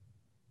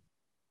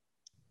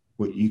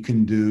 What you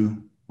can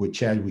do, what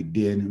Chadwick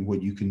did, and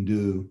what you can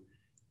do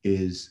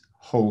is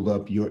hold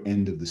up your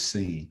end of the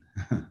scene.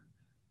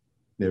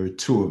 There are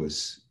two of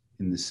us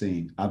in the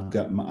scene.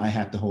 I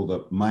have to hold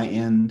up my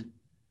end,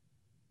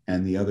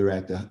 and the other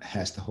actor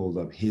has to hold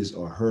up his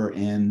or her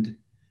end.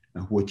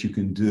 And what you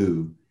can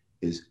do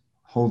is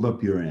hold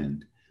up your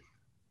end.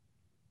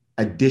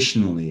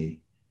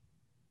 Additionally,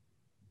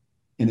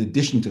 in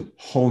addition to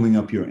holding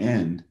up your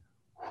end,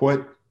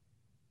 what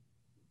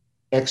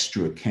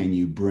extra can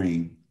you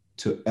bring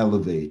to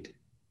elevate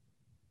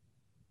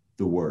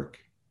the work?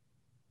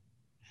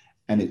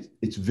 And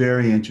it's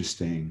very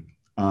interesting.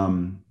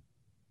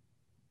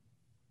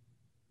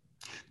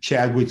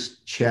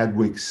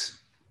 Chadwick's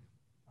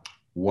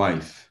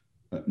wife,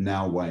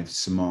 now wife,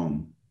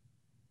 Simone,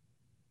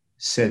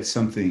 said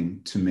something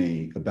to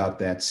me about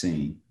that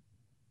scene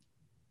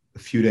a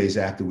few days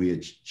after we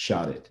had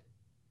shot it.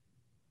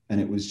 And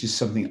it was just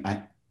something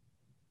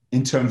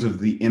in terms of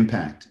the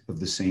impact of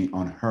the scene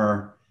on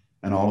her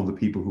and all of the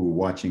people who were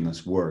watching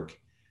us work.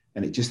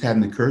 And it just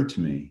hadn't occurred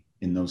to me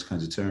in those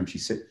kinds of terms. She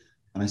said,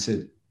 and I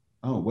said,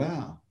 oh,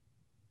 wow.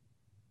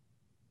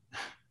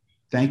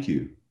 Thank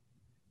you.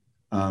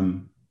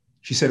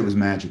 She said it was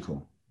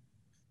magical.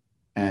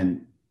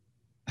 And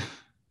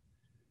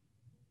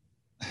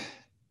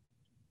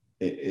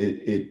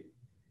she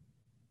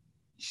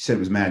said it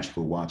was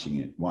magical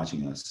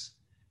watching us.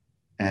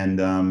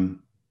 And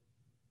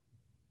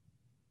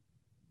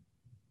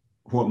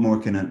what more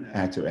can an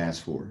actor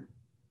ask for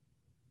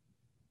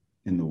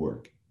in the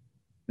work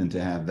than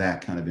to have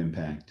that kind of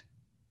impact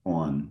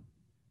on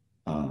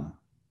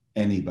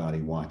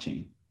anybody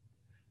watching?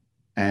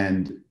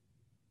 And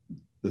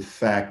the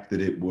fact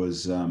that it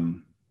was,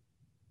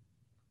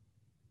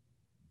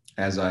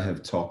 as I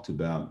have talked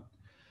about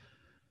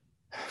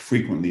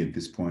frequently at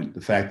this point,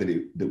 the fact that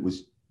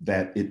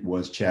it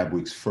was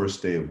Chadwick's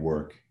first day of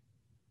work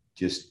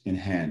just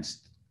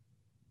enhanced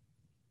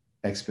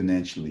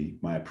exponentially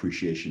my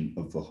appreciation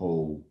of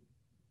the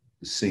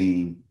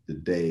scene, the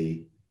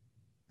day,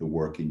 the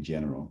work in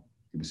general.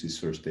 It was his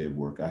first day of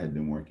work. I had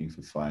been working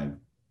for 5-6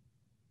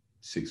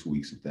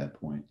 weeks at that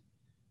point,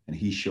 and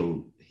he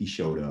showed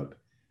up,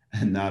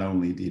 and not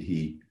only did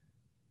he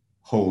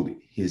hold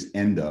his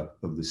end up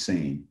of the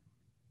scene,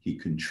 he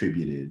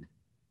contributed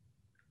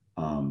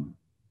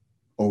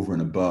over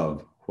and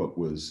above what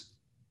was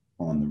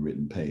on the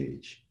written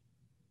page.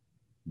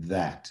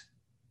 That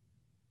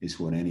is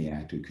what any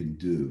actor can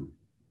do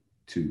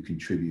to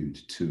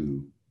contribute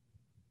to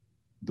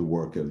the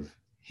work of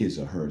his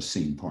or her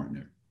scene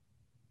partner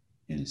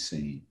in a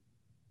scene.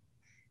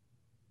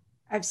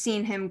 I've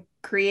seen him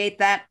create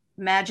that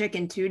magic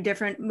in 2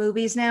 different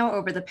movies now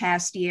over the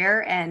past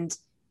year, and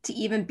to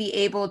even be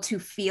able to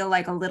feel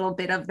like a little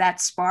bit of that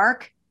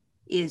spark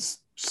is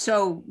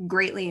so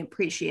greatly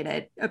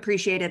appreciated,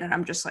 and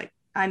I'm just like,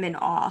 I'm in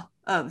awe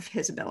of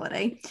his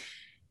ability.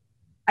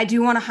 I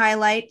do want to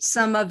highlight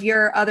some of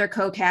your other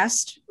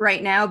co-cast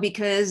right now,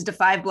 because Da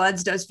 5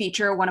 Bloods does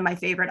feature one of my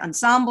favorite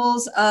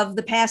ensembles of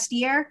the past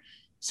year.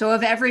 So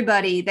of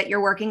everybody that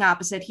you're working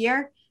opposite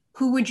here,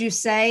 who would you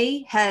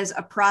say has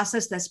a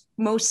process that's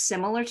most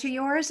similar to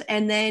yours?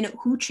 And then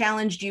who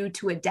challenged you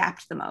to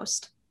adapt the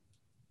most?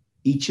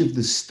 Each of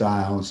the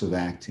styles of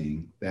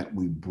acting that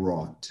we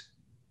brought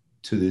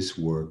to this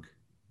work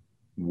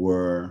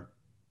were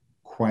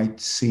quite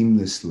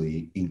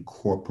seamlessly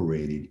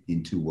incorporated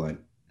into what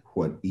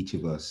each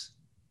of us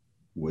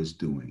was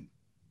doing.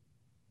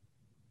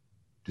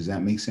 Does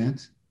that make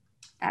sense?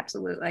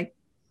 Absolutely.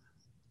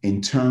 In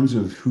terms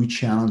of who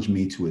challenged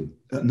me to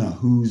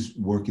whose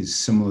work is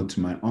similar to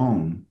my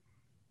own,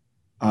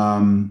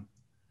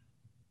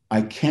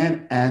 I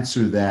can't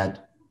answer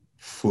that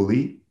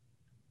fully,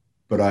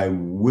 but I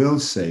will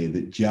say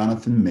that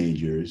Jonathan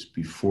Majors,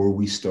 before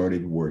we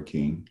started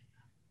working,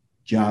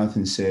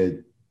 Jonathan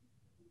said,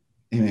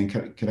 hey man,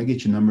 can I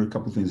get your number? A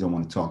couple of things I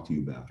want to talk to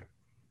you about.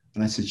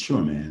 And I said,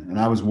 sure, man. And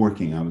I was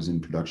in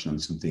production on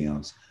something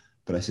else,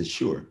 but I said,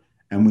 sure.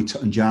 And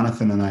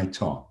Jonathan and I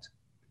talked.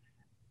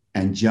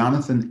 And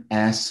Jonathan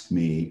asked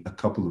me a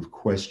couple of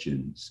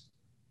questions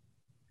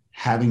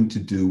having to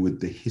do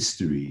with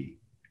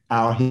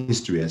our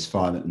history as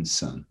father and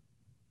son.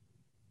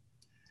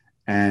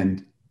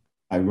 And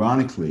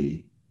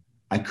ironically,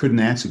 I couldn't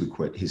answer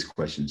his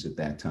questions at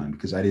that time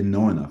because I didn't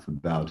know enough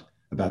about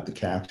the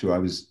character. I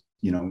was,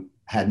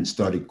 hadn't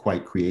started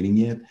quite creating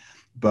yet.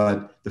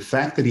 But the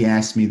fact that he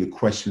asked me the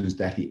questions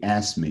that he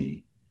asked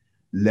me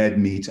led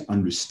me to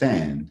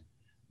understand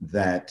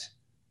that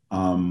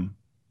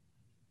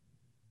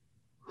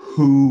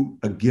who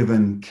a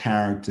given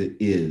character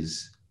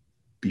is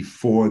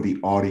before the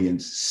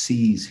audience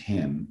sees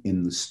him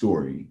in the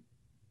story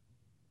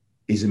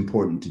is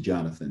important to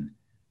Jonathan.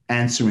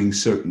 answering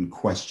certain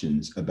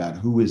questions about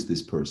who is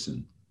this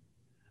person.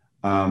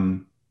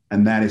 And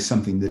that is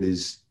something that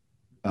is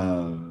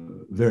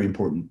very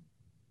important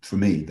for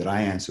me, that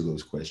I answer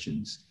those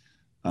questions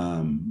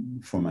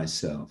for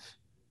myself,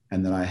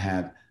 and that I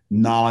have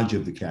knowledge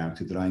of the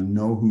character, that I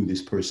know who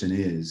this person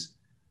is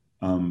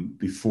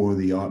before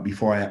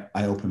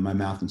I open my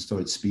mouth and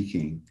start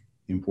speaking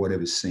in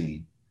whatever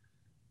scene.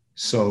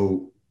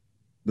 So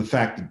the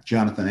fact that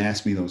Jonathan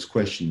asked me those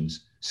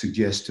questions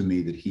suggests to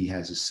me that he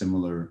has a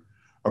similar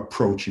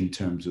approach in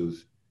terms of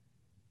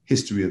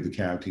history of the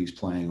character he's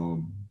playing,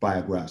 or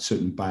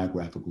certain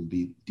biographical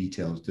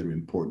details that are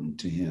important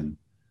to him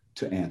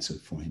to answer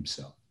for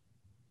himself.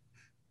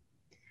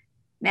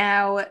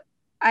 Now,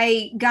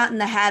 I got in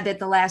the habit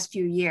the last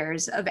few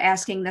years of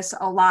asking this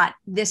a lot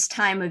this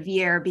time of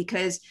year,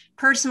 because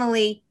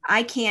personally,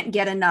 I can't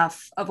get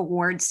enough of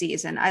award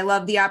season. I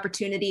love the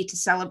opportunity to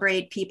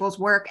celebrate people's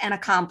work and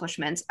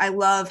accomplishments. I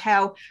love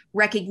how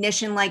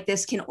recognition like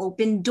this can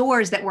open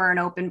doors that weren't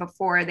open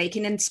before. They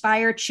can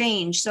inspire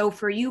change. So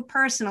for you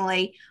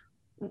personally,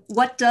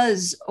 what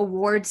does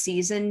award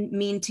season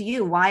mean to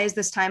you? Why is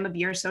this time of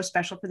year so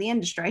special for the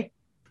industry?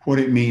 What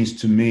it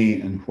means to me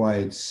and why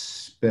it's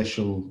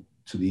special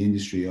to the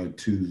industry are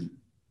two,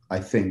 I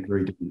think,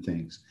 very different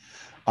things.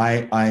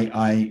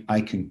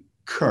 I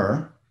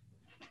concur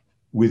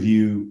with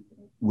you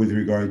with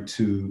regard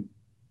to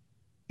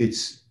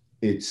it's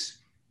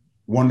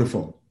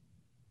wonderful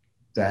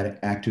that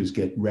actors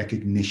get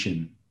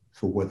recognition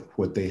for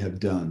what they have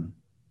done.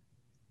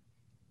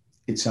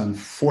 It's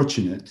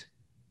unfortunate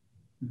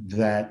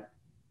that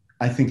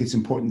I think it's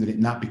important that it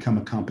not become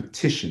a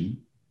competition,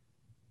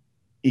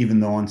 even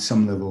though on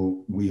some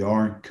level we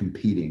are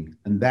competing.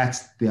 And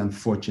that's the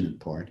unfortunate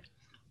part.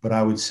 But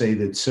I would say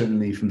that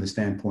certainly from the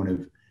standpoint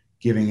of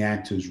giving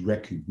actors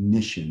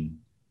recognition,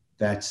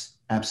 that's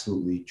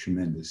absolutely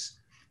tremendous.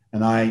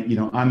 And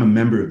I'm a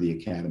member of the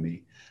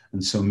Academy.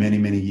 And so many,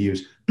 many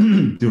years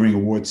during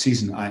award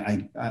season,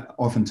 I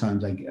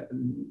oftentimes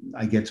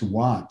I get to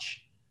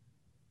watch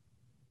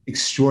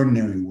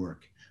extraordinary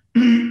work.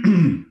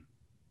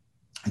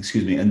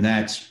 Excuse me. And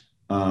that's,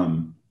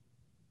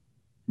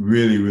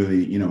 really,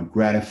 really,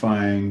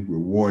 gratifying,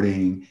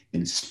 rewarding,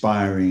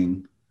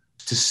 inspiring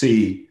to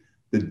see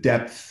the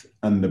depth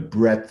and the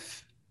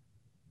breadth,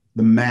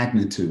 the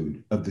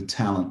magnitude of the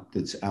talent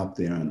that's out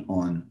there and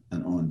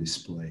on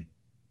display.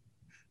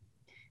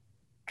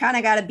 Kind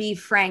of got to be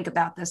frank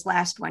about this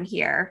last one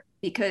here,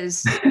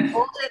 because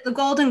the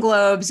Golden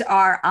Globes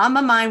are on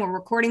my mind. We're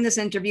recording this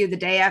interview the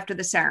day after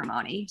the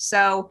ceremony.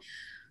 So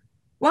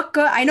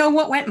I know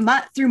what went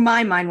through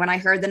my mind when I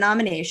heard the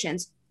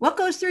nominations. What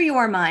goes through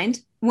your mind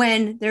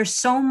when there's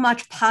so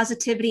much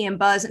positivity and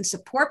buzz and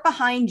support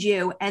behind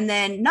you, and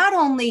then not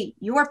only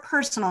your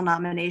personal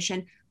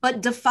nomination,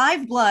 but Da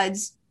 5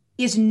 Bloods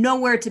is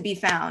nowhere to be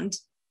found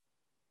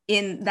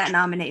in that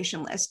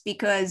nomination list?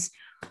 Because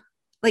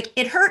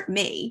it hurt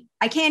me.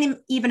 I can't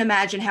even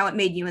imagine how it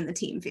made you and the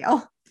team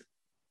feel.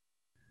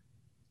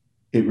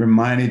 It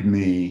reminded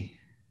me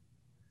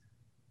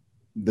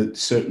that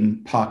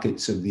certain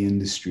pockets of the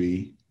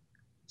industry,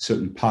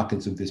 certain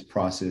pockets of this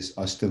process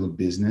are still a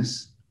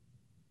business.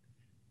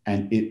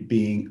 And it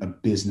being a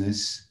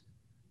business,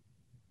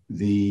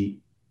 the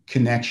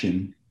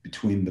connection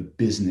between the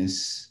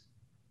business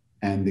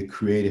and the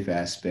creative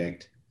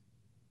aspect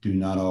do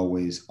not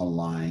always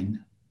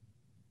align.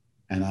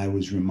 And I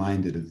was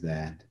reminded of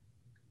that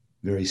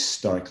very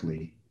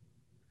starkly,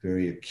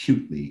 very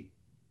acutely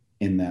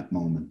in that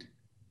moment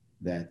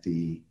that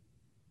the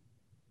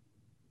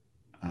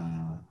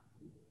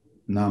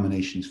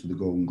nominations for the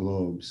Golden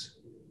Globes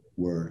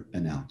were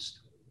announced.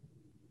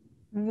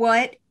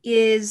 What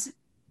is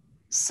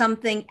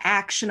something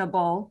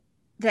actionable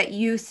that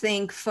you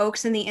think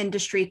folks in the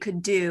industry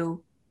could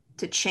do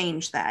to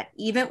change that,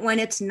 even when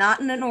it's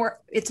not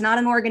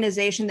an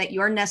organization that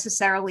you're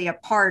necessarily a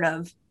part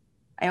of?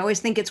 I always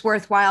think it's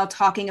worthwhile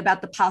talking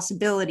about the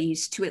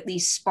possibilities to at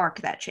least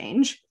spark that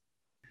change.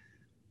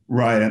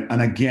 Right.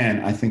 And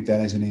again, I think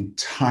that is an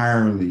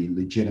entirely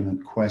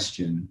legitimate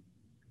question.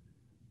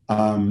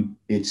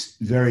 It's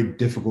very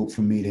difficult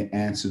for me to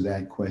answer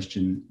that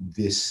question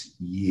this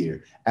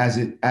year as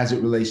it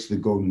relates to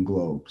the Golden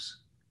Globes,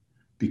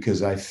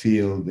 because I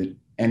feel that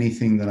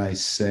anything that I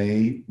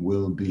say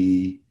will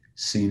be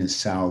seen as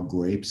sour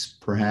grapes,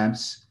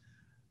 perhaps,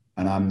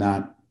 and I'm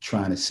not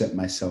trying to set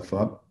myself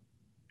up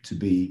to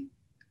be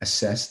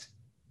assessed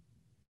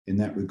in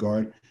that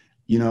regard.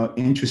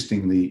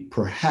 Interestingly,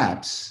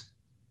 perhaps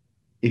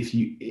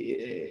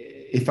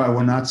if I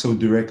were not so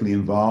directly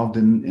involved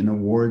in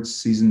awards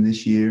season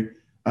this year,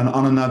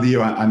 on another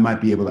year, I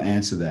might be able to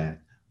answer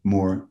that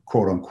more,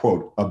 quote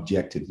unquote,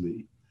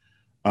 objectively.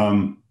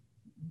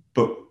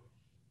 But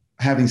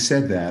having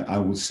said that, I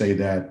will say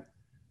that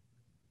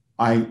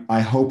I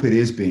hope it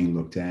is being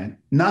looked at,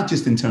 not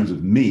just in terms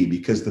of me,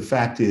 because the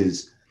fact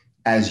is,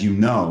 as you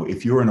know,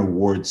 if you're an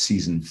award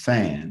season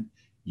fan,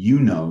 you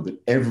know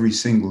that every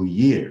single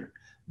year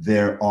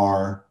there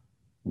are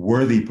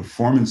worthy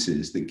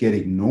performances that get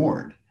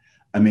ignored.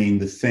 I mean,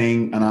 the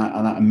thing,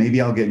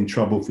 maybe I'll get in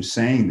trouble for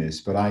saying this,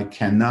 but I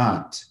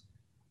cannot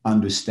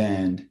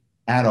understand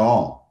at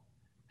all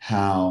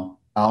how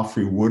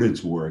Alfre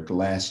Woodard's work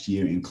last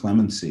year in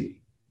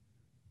Clemency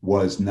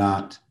was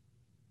not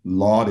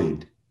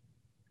lauded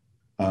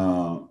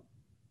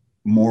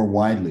more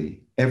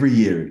widely. Every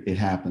year it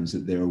happens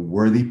that there are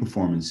worthy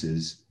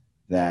performances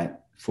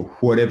that, for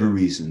whatever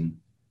reason,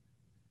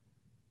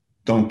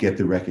 don't get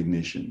the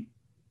recognition.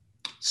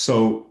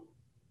 So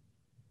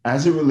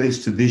as it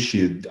relates to this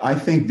year, I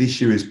think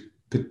this year is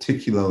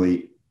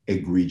particularly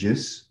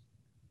egregious.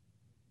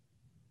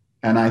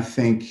 And I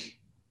think,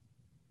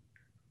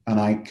 and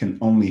I can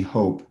only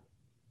hope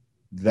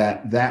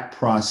that that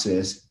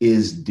process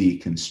is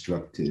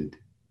deconstructed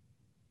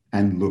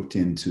and looked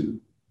into.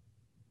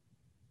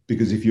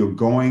 Because if you're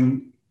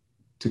going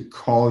to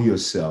call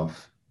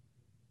yourself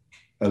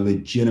a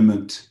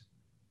legitimate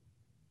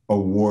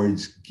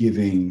awards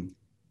giving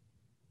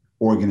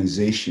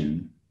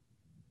organization,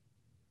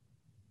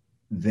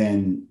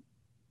 then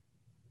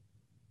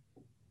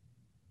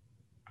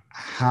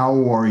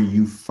how are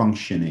you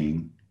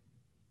functioning?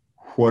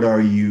 What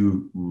are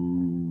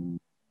you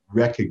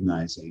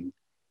recognizing,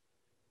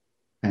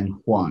 and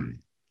why?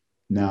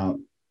 Now,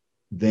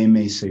 they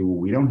may say, well,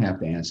 we don't have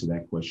to answer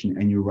that question.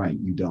 And you're right,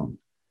 you don't.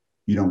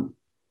 You don't,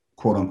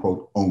 quote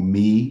unquote, owe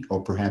me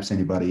or perhaps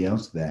anybody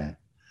else that.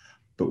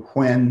 But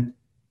when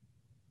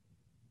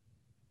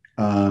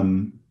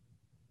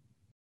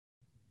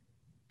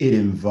it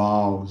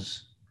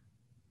involves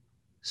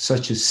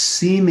such a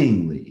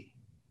seemingly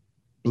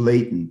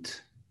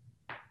blatant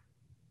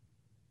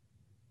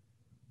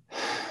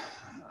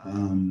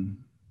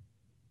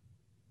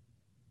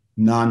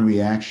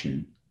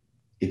non-reaction,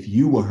 if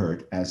you were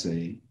hurt as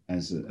an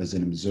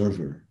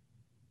observer,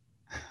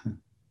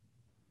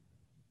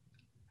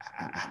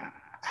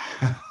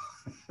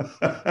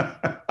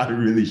 I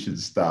really should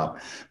stop,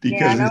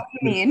 because I know what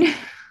you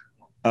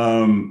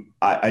mean.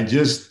 I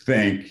just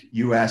think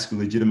you ask a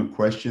legitimate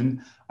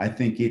question. I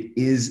think it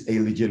is a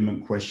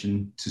legitimate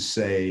question to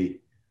say,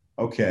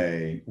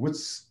 okay,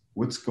 what's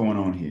going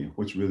on here?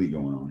 What's really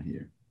going on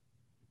here?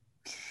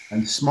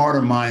 And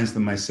smarter minds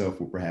than myself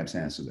will perhaps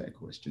answer that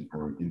question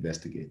or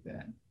investigate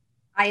that.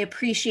 I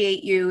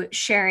appreciate you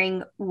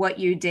sharing what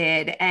you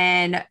did.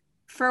 And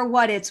for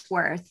what it's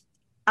worth,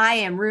 I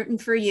am rooting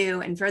for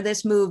you and for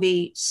this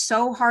movie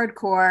so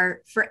hardcore.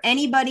 For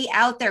anybody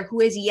out there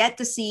who is yet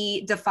to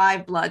see Da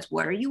 5 Bloods,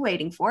 what are you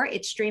waiting for?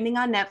 It's streaming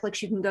on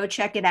Netflix. You can go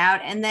check it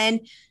out and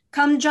then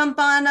come jump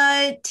on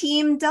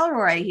Team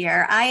Delroy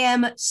here. I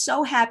am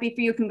so happy for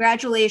you.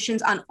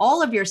 Congratulations on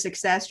all of your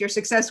success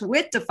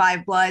with Da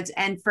 5 Bloods,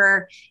 and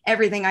for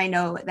everything I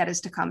know that is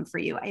to come for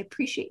you. I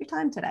appreciate your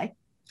time today.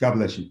 God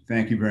bless you.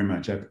 Thank you very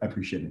much. I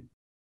appreciate it.